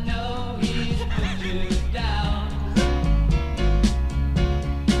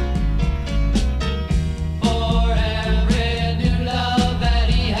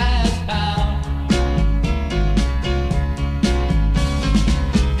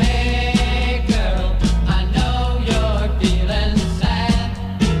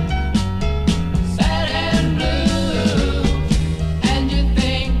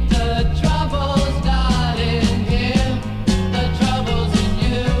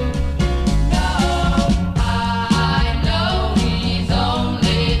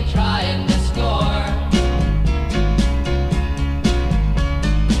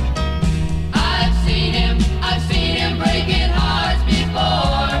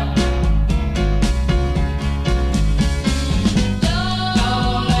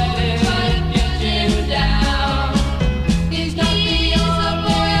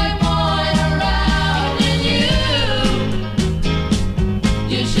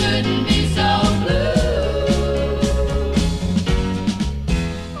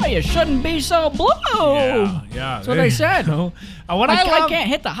 Shouldn't be so blue. Yeah. That's what they said. I can't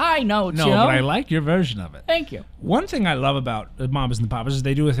hit the high notes. No, but I like your version of it. Thank you. One thing I love about the Mamas and the Papas is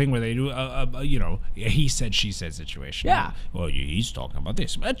they do a thing where they do a he said, she said situation. Yeah. Well, he's talking about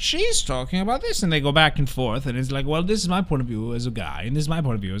this, but she's talking about this, and they go back and forth, and it's like, well, this is my point of view as a guy, and this is my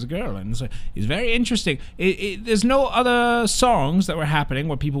point of view as a girl, and it's very interesting. There's no other songs that were happening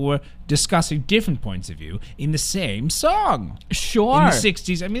where people were discussing different points of view in the same song. Sure. In the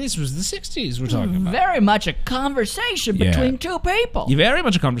 60s. I mean, this was the 60s we're talking about. Very much a conversation between two people. Yeah, very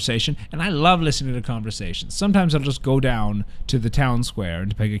much a conversation, and I love listening to conversations. Sometimes I'll just go down to the town square in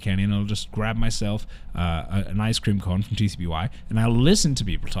Topeka Canyon, and I'll just grab myself an ice cream cone from TCBY, and I'll listen to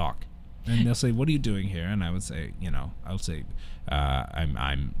people talk. And they'll say, "What are you doing here?" And I would say, I'll say,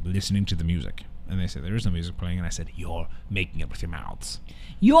 "I'm listening to the music." And they say, "There is no music playing." And I said, "You're making it with your mouths."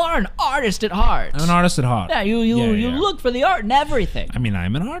 You are an artist at heart. I'm an artist at heart. Yeah, you look for the art in everything. I mean,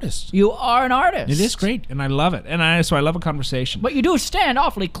 I'm an artist. You are an artist. It is great, and I love it. And so I love a conversation. But you do stand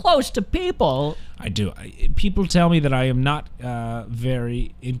awfully close to people. I do. People tell me that I am not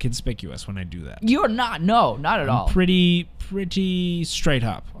very inconspicuous when I do that. You're not. No, not at all. Pretty straight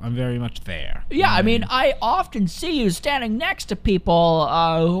up. I'm very much there. Yeah, I mean, I often see you standing next to people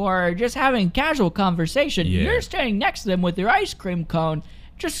who are just having casual conversation. Yeah. You're standing next to them with your ice cream cone,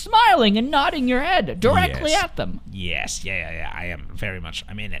 just smiling and nodding your head directly at them. Yes, yeah. I am very much.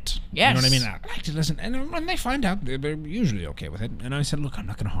 I'm in it. Yes. You know what I mean? I like to listen, and when they find out, they're usually okay with it. And I said, "Look, I'm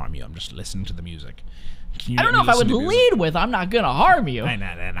not going to harm you. I'm just listening to the music." I don't know if I would lead with, "I'm not going to harm you." And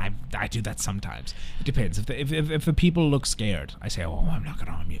I do that sometimes. It depends. If the people look scared, I say, "Oh, I'm not going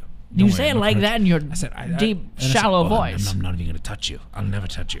to harm you." You say it like that in your deep, shallow voice. I'm not even going to touch you. I'll never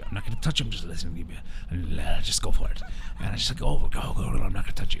touch you. I'm not going to touch you. I'm just listening to you. And just go for it. And I just like, go. I'm not going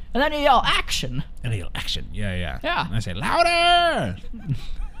to touch you. And then you yell, "Action." And I yell, "Action." Yeah. Yeah. And I say, "Louder."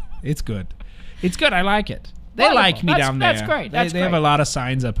 It's good. It's good. I like it. They Wonderful. like me down there. That's great. They have a lot of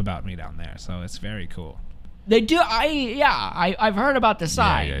signs up about me down there, so it's very cool. They do. I've heard about the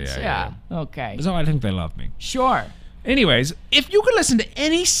signs. Yeah. Okay. So I think they love me. Sure. Anyways, if you could listen to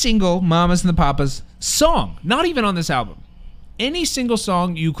any single Mamas and the Papas song, not even on this album, any single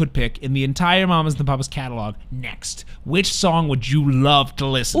song you could pick in the entire Mamas and Papas catalog next, which song would you love to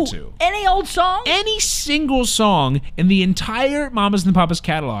listen to? Any old song? Any single song in the entire Mamas and Papas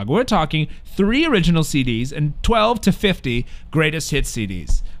catalog. We're talking 3 original CDs and 12 to 50 greatest hits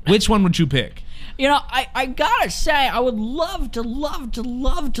CDs. Which one would you pick? You know, I gotta say, I would love to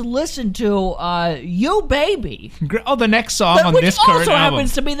listen to You Baby. Oh, the next song on this current album. Which also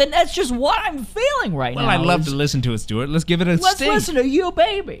happens to be, that's just what I'm feeling right now. Well, I'd love to listen to it, Stuart. Let's give it a Let's listen to You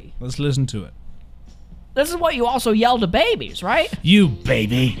Baby. Let's listen to it. This is what you also yell to babies, right? You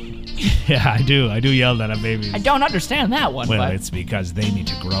baby. Yeah, I do. I do yell that at babies. I don't understand that one. Well, it's because they need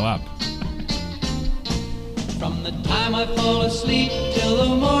to grow up. From the time I fall asleep till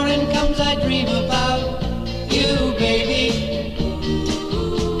the morning comes, I dream about you, baby.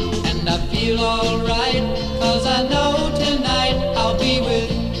 And I feel alright, 'cause I know tonight I'll be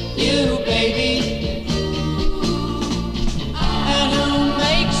with you, baby. And who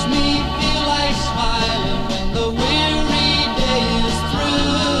makes me feel like smiling when the weary day is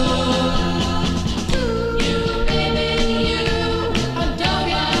through? You, baby, you. I'm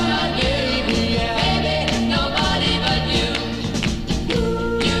talking about you, baby, yeah. Nobody but you.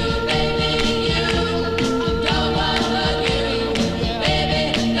 You, baby, you. I'm talking about you, baby.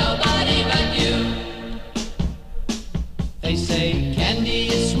 Nobody but you. They say candy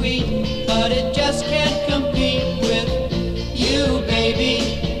is sweet, but it just can't compete with you, baby.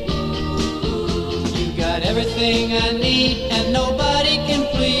 You got everything I need, and nobody can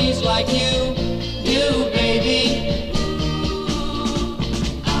please like you, baby.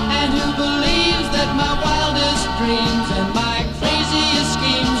 And who believes that my wildest dreams and my craziest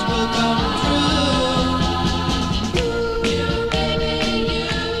schemes will come true? You, baby,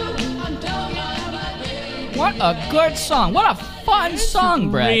 you. I'm talking about you. What a good song. What a fun song,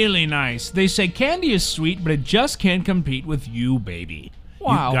 Brett. Really nice. They say candy is sweet, but it just can't compete with you, baby.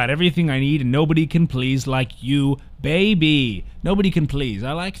 Wow. You've got everything I need, and nobody can please like you, baby. Nobody can please.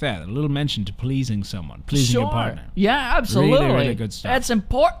 I like that. A little mention to pleasing someone, pleasing your partner. Yeah, absolutely. Really, really good stuff. That's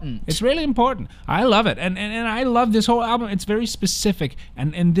important. It's really important. I love it. And I love this whole album. It's very specific.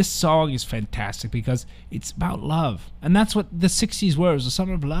 And this song is fantastic because it's about love. And that's what the 60s were. It was the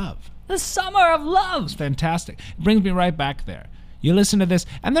summer of love. The summer of love. It's fantastic. It brings me right back there. You listen to this,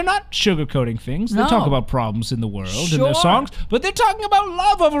 and they're not sugarcoating things. They No. talk about problems in the world in Sure. their songs, but they're talking about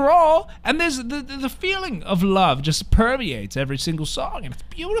love overall. And there's the feeling of love just permeates every single song, and it's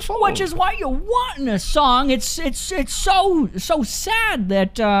beautiful. Which is why you want in a song. It's so sad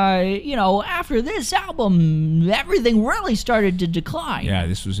that after this album, everything really started to decline. Yeah,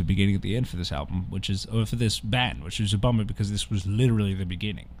 this was the beginning of the end for this album, for this band, which is a bummer because this was literally the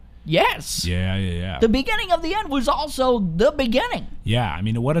beginning. Yes. Yeah. The beginning of the end was also the beginning. Yeah, I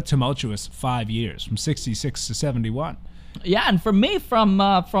mean, what a tumultuous 5 years, from 66 to 71. Yeah, and for me, from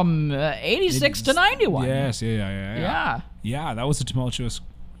 86 to 91. Yes, yeah. Yeah, that was a tumultuous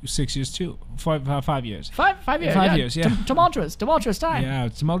 6 years too. 5 years. 5 years. 5 years, yeah. Tumultuous time. Yeah,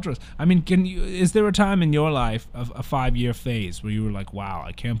 it's tumultuous. I mean, is there a time in your life of a 5-year phase where you were like, wow,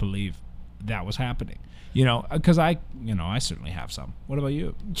 I can't believe that was happening? You know, because I certainly have some. What about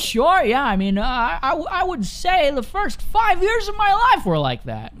you? Sure, yeah. I mean, I would say the first 5 years of my life were like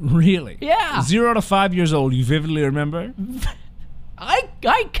that. Really? Yeah. 0 to 5 years old, you vividly remember?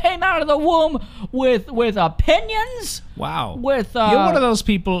 I came out of the womb with opinions. Wow. With you're one of those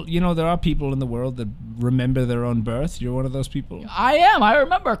people. You know, there are people in the world that remember their own birth. You're one of those people. I am. I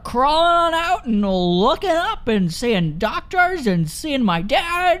remember crawling on out and looking up and seeing doctors and seeing my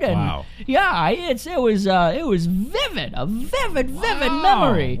dad. And wow. Yeah, it was vivid, a vivid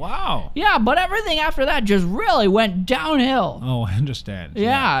memory. Wow. Yeah, but everything after that just really went downhill. Oh, I understand.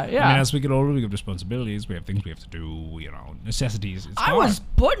 Yeah. I mean, as we get older, we have responsibilities. We have things we have to do. You know, necessities. It's hard. I was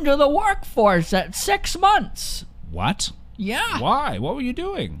put into the workforce at 6 months. What? Yeah. Why? What were you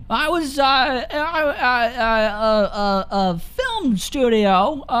doing? I was a film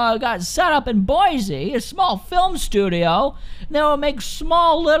studio got set up in Boise, a small film studio. They would make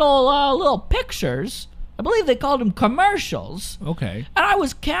small little pictures. I believe they called them commercials. Okay. And I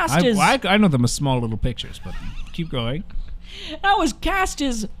was cast as... I know them as small little pictures, but keep going. I was cast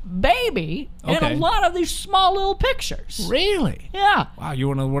as baby in a lot of these small little pictures. Really? Yeah. Wow,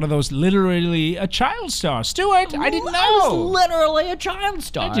 you're one of those literally a child star. Stuart, I didn't know. I was literally a child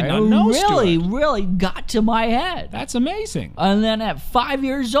star. I did not know, Really got to my head. That's amazing. And then at 5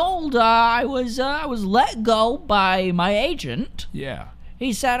 years old, I was let go by my agent. Yeah.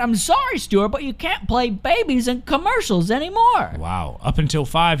 He said, "I'm sorry, Stuart, but you can't play babies in commercials anymore." Wow. Up until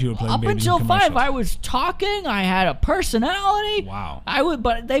 5, you were playing babies in commercials. Up until 5, I was talking. I had a personality. Wow.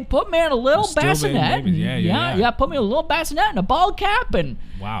 But they put me in a little bassinet. Yeah. Put me in a little bassinet and a bald cap, and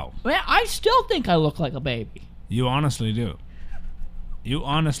wow. Man, I still think I look like a baby. You honestly do. You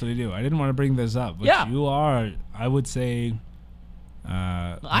honestly do. I didn't want to bring this up, but you are, I would say,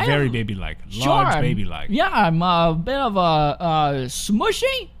 very baby-like. Large baby-like. Yeah, I'm a bit of a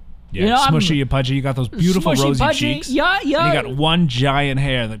smushy. Yeah, smushy, pudgy. You got those beautiful rosy cheeks. Yeah. And you got one giant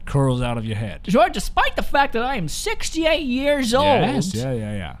hair that curls out of your head. Sure, despite the fact that I am 68 years old. Yes,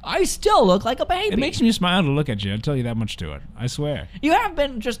 yeah. I still look like a baby. It makes me smile to look at you. I'll tell you that much to it. I swear. You have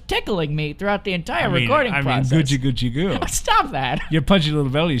been just tickling me throughout the entire recording process. Gucci goo. Stop that. Your pudgy little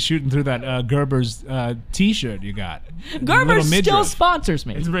belly is shooting through that Gerber's T-shirt you got. Gerber still sponsors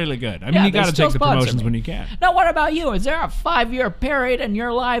me. It's really good. I mean, you got to take the promotions when you can. Now, what about you? Is there a 5-year period in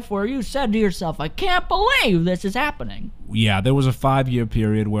your life where you said to yourself, "I can't believe this is happening"? Yeah, there was a 5-year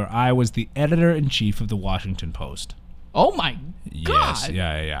period where I was the editor-in-chief of the Washington Post. Oh my God! Yes,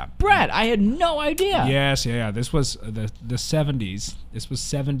 yeah. Brad, I had no idea. Yes, yeah. This was the 70s. This was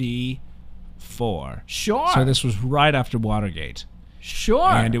 74. Sure. So this was right after Watergate.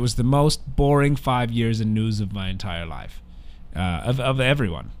 Sure. And it was the most boring 5 years in news of my entire life, of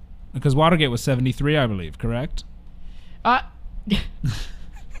everyone, because Watergate was 73, I believe. Correct?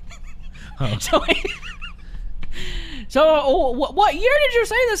 So what year did you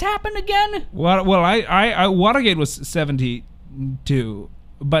say this happened again? Well, Watergate was 72,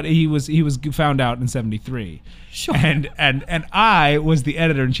 but he was found out in 73. Sure. And I was the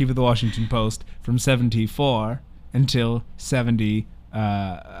editor-in-chief of the Washington Post from 74 until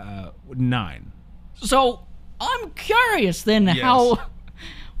 79. So I'm curious then how,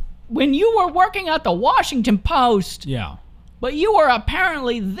 when you were working at the Washington Post, but you were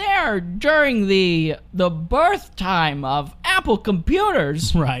apparently there during the birth time of Apple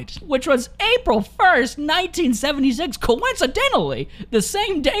computers, right? Which was April 1st, 1976, coincidentally, the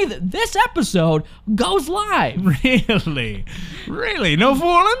same day that this episode goes live. Really? No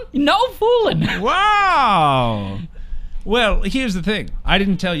fooling? No fooling. Wow. Well, here's the thing. I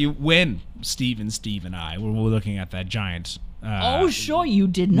didn't tell you when Steve and I were looking at that giant... sure you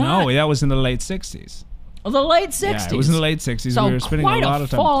did not. No, that was in the late 60s. The late 60s? Yeah, it was in the late 60s. So we were spending a lot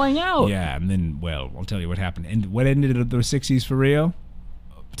of time... falling out. Yeah, and then, well, I'll tell you what happened. And what ended the 60s for real?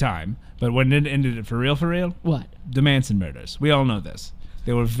 Time. But what ended it for real? What? The Manson murders. We all know this.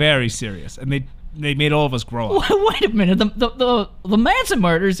 They were very serious, and they made all of us grow up. Wait a minute. The Manson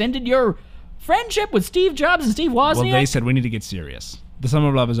murders ended your friendship with Steve Jobs and Steve Wozniak? Well, they said we need to get serious. The summer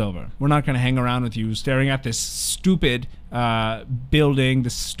of love is over. We're not going to hang around with you staring at this stupid building,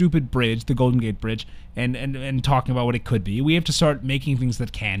 this stupid bridge, the Golden Gate Bridge, and talking about what it could be. We have to start making things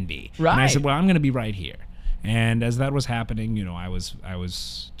that can be. Right. And I said, well, I'm going to be right here. And as that was happening, I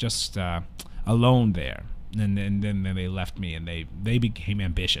was just alone there. And then they left me, and they became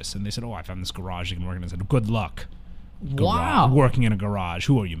ambitious. And they said, I found this garage you can work in. I said, good luck. Wow. Working in a garage.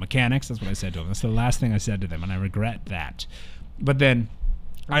 Who are you, mechanics? That's what I said to them. That's the last thing I said to them, and I regret that. But then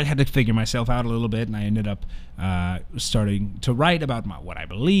I had to figure myself out a little bit, and I ended up starting to write about what I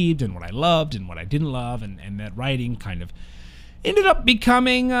believed and what I loved and what I didn't love, and that writing kind of ended up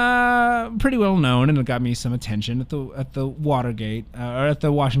becoming pretty well known, and it got me some attention at the Watergate or at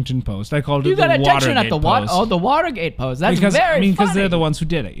the Washington Post. I called it the Watergate Post. You got attention at the Watergate Post. That's very funny. Because they're the ones who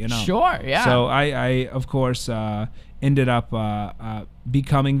did it, Sure, yeah. So I of course ended up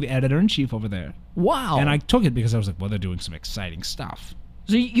becoming the editor-in-chief over there. Wow. And I took it because I was like, well, they're doing some exciting stuff.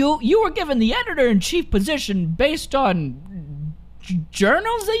 So you were given the editor-in-chief position based on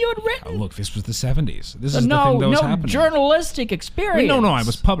journals that you had written? Look, this was the 70s. This is the thing that was happening. No journalistic experience. No, I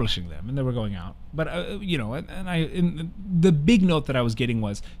was publishing them, and they were going out. But, and the big note that I was getting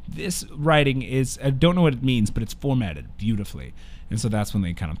was, this writing is, I don't know what it means, but it's formatted beautifully. And so that's when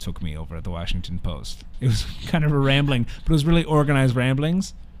they kind of took me over at the Washington Post. It was kind of a rambling, but it was really organized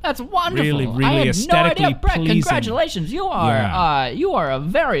ramblings. That's wonderful. Really I had aesthetically no idea. Brett, pleasing. Congratulations. You are a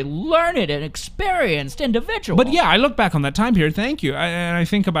very learned and experienced individual. But yeah, I look back on that time period, thank you, and I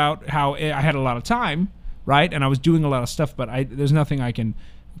think about how I had a lot of time, right? And I was doing a lot of stuff, but there's nothing I can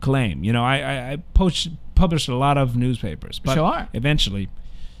claim. I published a lot of newspapers, but eventually,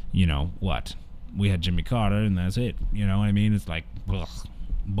 what? We had Jimmy Carter, and that's it. You know what I mean? It's like, ugh,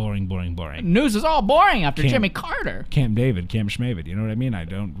 boring. News is all boring after Jimmy Carter. Camp Schmavid, you know what I mean? I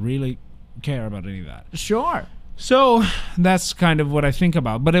don't really care about any of that. Sure. So that's kind of what I think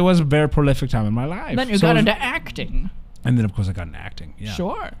about. But it was a very prolific time in my life. Then you got into acting. And then, of course, I got into acting. Yeah.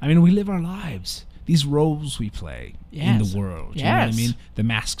 Sure. I mean, we live our lives. these roles we play in the world. You know what I mean? The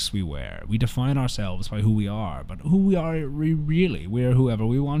masks we wear. We define ourselves by who we are, but who we are really, we're whoever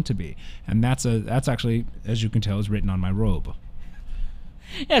we want to be. And that's actually, as you can tell, is written on my robe.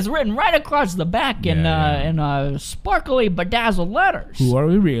 Yeah, it's written right across the back in sparkly, bedazzled letters. Who are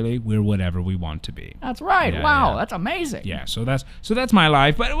we really? We're whatever we want to be. That's right. Yeah, wow, yeah. That's amazing. Yeah, so that's my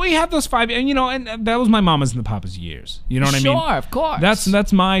life. But we have those 5, and and that was my mama's and the papa's years. You know what I mean? Sure, of course.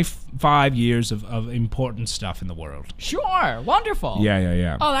 That's my 5 years of important stuff in the world. Sure, wonderful.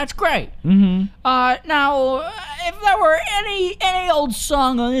 Yeah. Oh, that's great. Mm-hmm. Now, if there were any old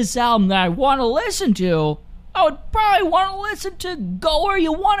song on this album that I want to listen to, I would probably want to listen to "Go Where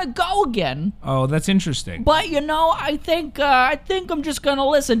You Want to Go" again. Oh, that's interesting. But I think I'm just gonna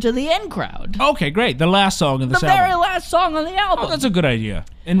listen to "The In Crowd." Okay, great. The last song of this album. The very last song on the album. Oh, that's a good idea.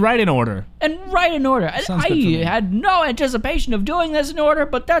 And right in order. I had no anticipation of doing this in order,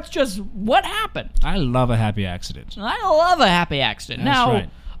 but that's just what happened. I love a happy accident. I love a happy accident. That's now, right.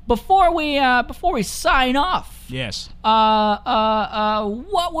 Before we sign off, yes.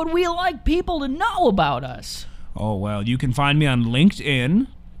 What would we like people to know about us? Oh, well, you can find me on LinkedIn.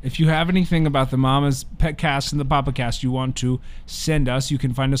 If you have anything about the Mama's Pet Cast and the Papa Cast you want to send us, you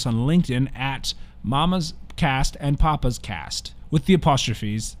can find us on LinkedIn at Mama's Cast and Papa's Cast with the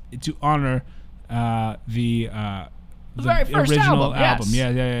apostrophes to honor the very first original album.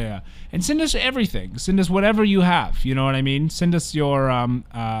 Yes. Yeah. And send us everything. Send us whatever you have. You know what I mean? Send us your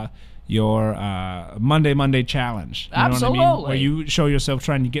Monday challenge. You Absolutely. know what I mean? Where you show yourself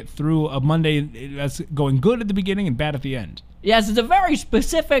trying to get through a Monday that's going good at the beginning and bad at the end. Yes, it's a very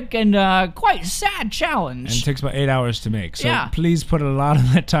specific and quite sad challenge. And it takes about 8 hours to make. So yeah. Please put a lot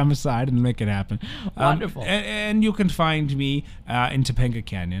of that time aside and make it happen. Wonderful. And you can find me in Topanga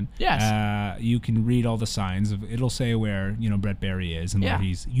Canyon. Yes. You can read all the signs. It'll say where Brett Berry is and where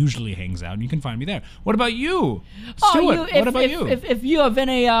he usually hangs out. And you can find me there. What about you, Stuart? What about you? If you have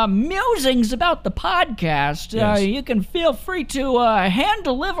any musings about the podcast, yes. You can feel free to hand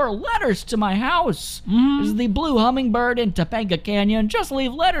deliver letters to my house. Mm-hmm. This is the Blue Hummingbird in Topanga Canyon. Just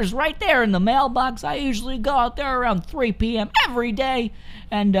leave letters right there in the mailbox. I usually go out there around 3 p.m. every day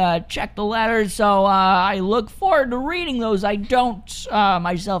and check the letters. So I look forward to reading those. I don't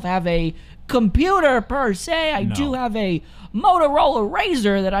myself have a computer per se. I do have a Motorola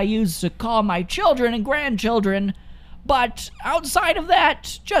Razr that I use to call my children and grandchildren. But outside of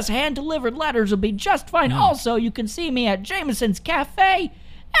that, just hand-delivered letters will be just fine. Also, you can see me at Jameson's Cafe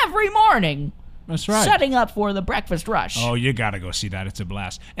every morning. That's right. Setting up for the breakfast rush. Oh, you gotta go see that. It's a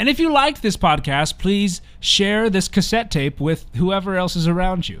blast. And if you liked this podcast, please share this cassette tape with whoever else is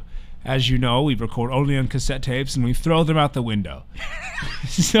around you. As you know, we record only on cassette tapes and we throw them out the window.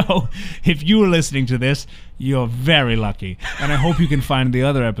 So, if you are listening to this, you're very lucky. And I hope you can find the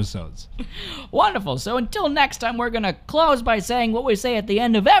other episodes. Wonderful. So until next time, we're going to close by saying what we say at the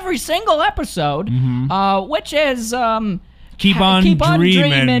end of every single episode, which is... Keep on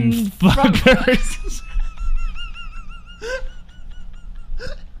dreaming, fuckers.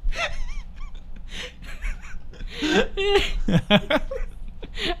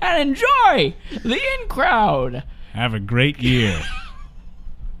 And enjoy the In Crowd. Have a great year.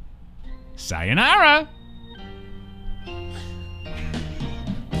 Sayonara.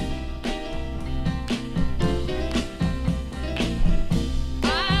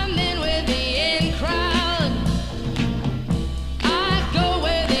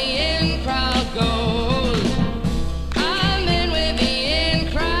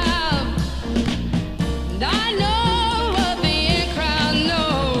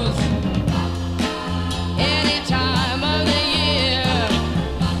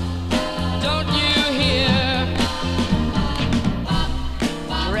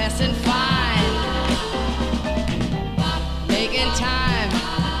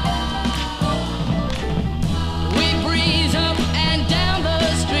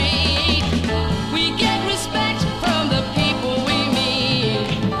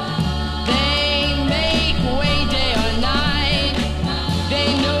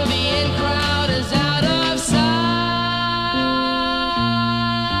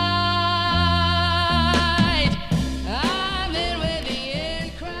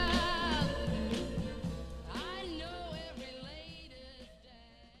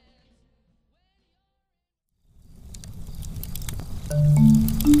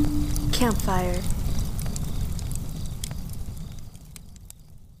 Campfire.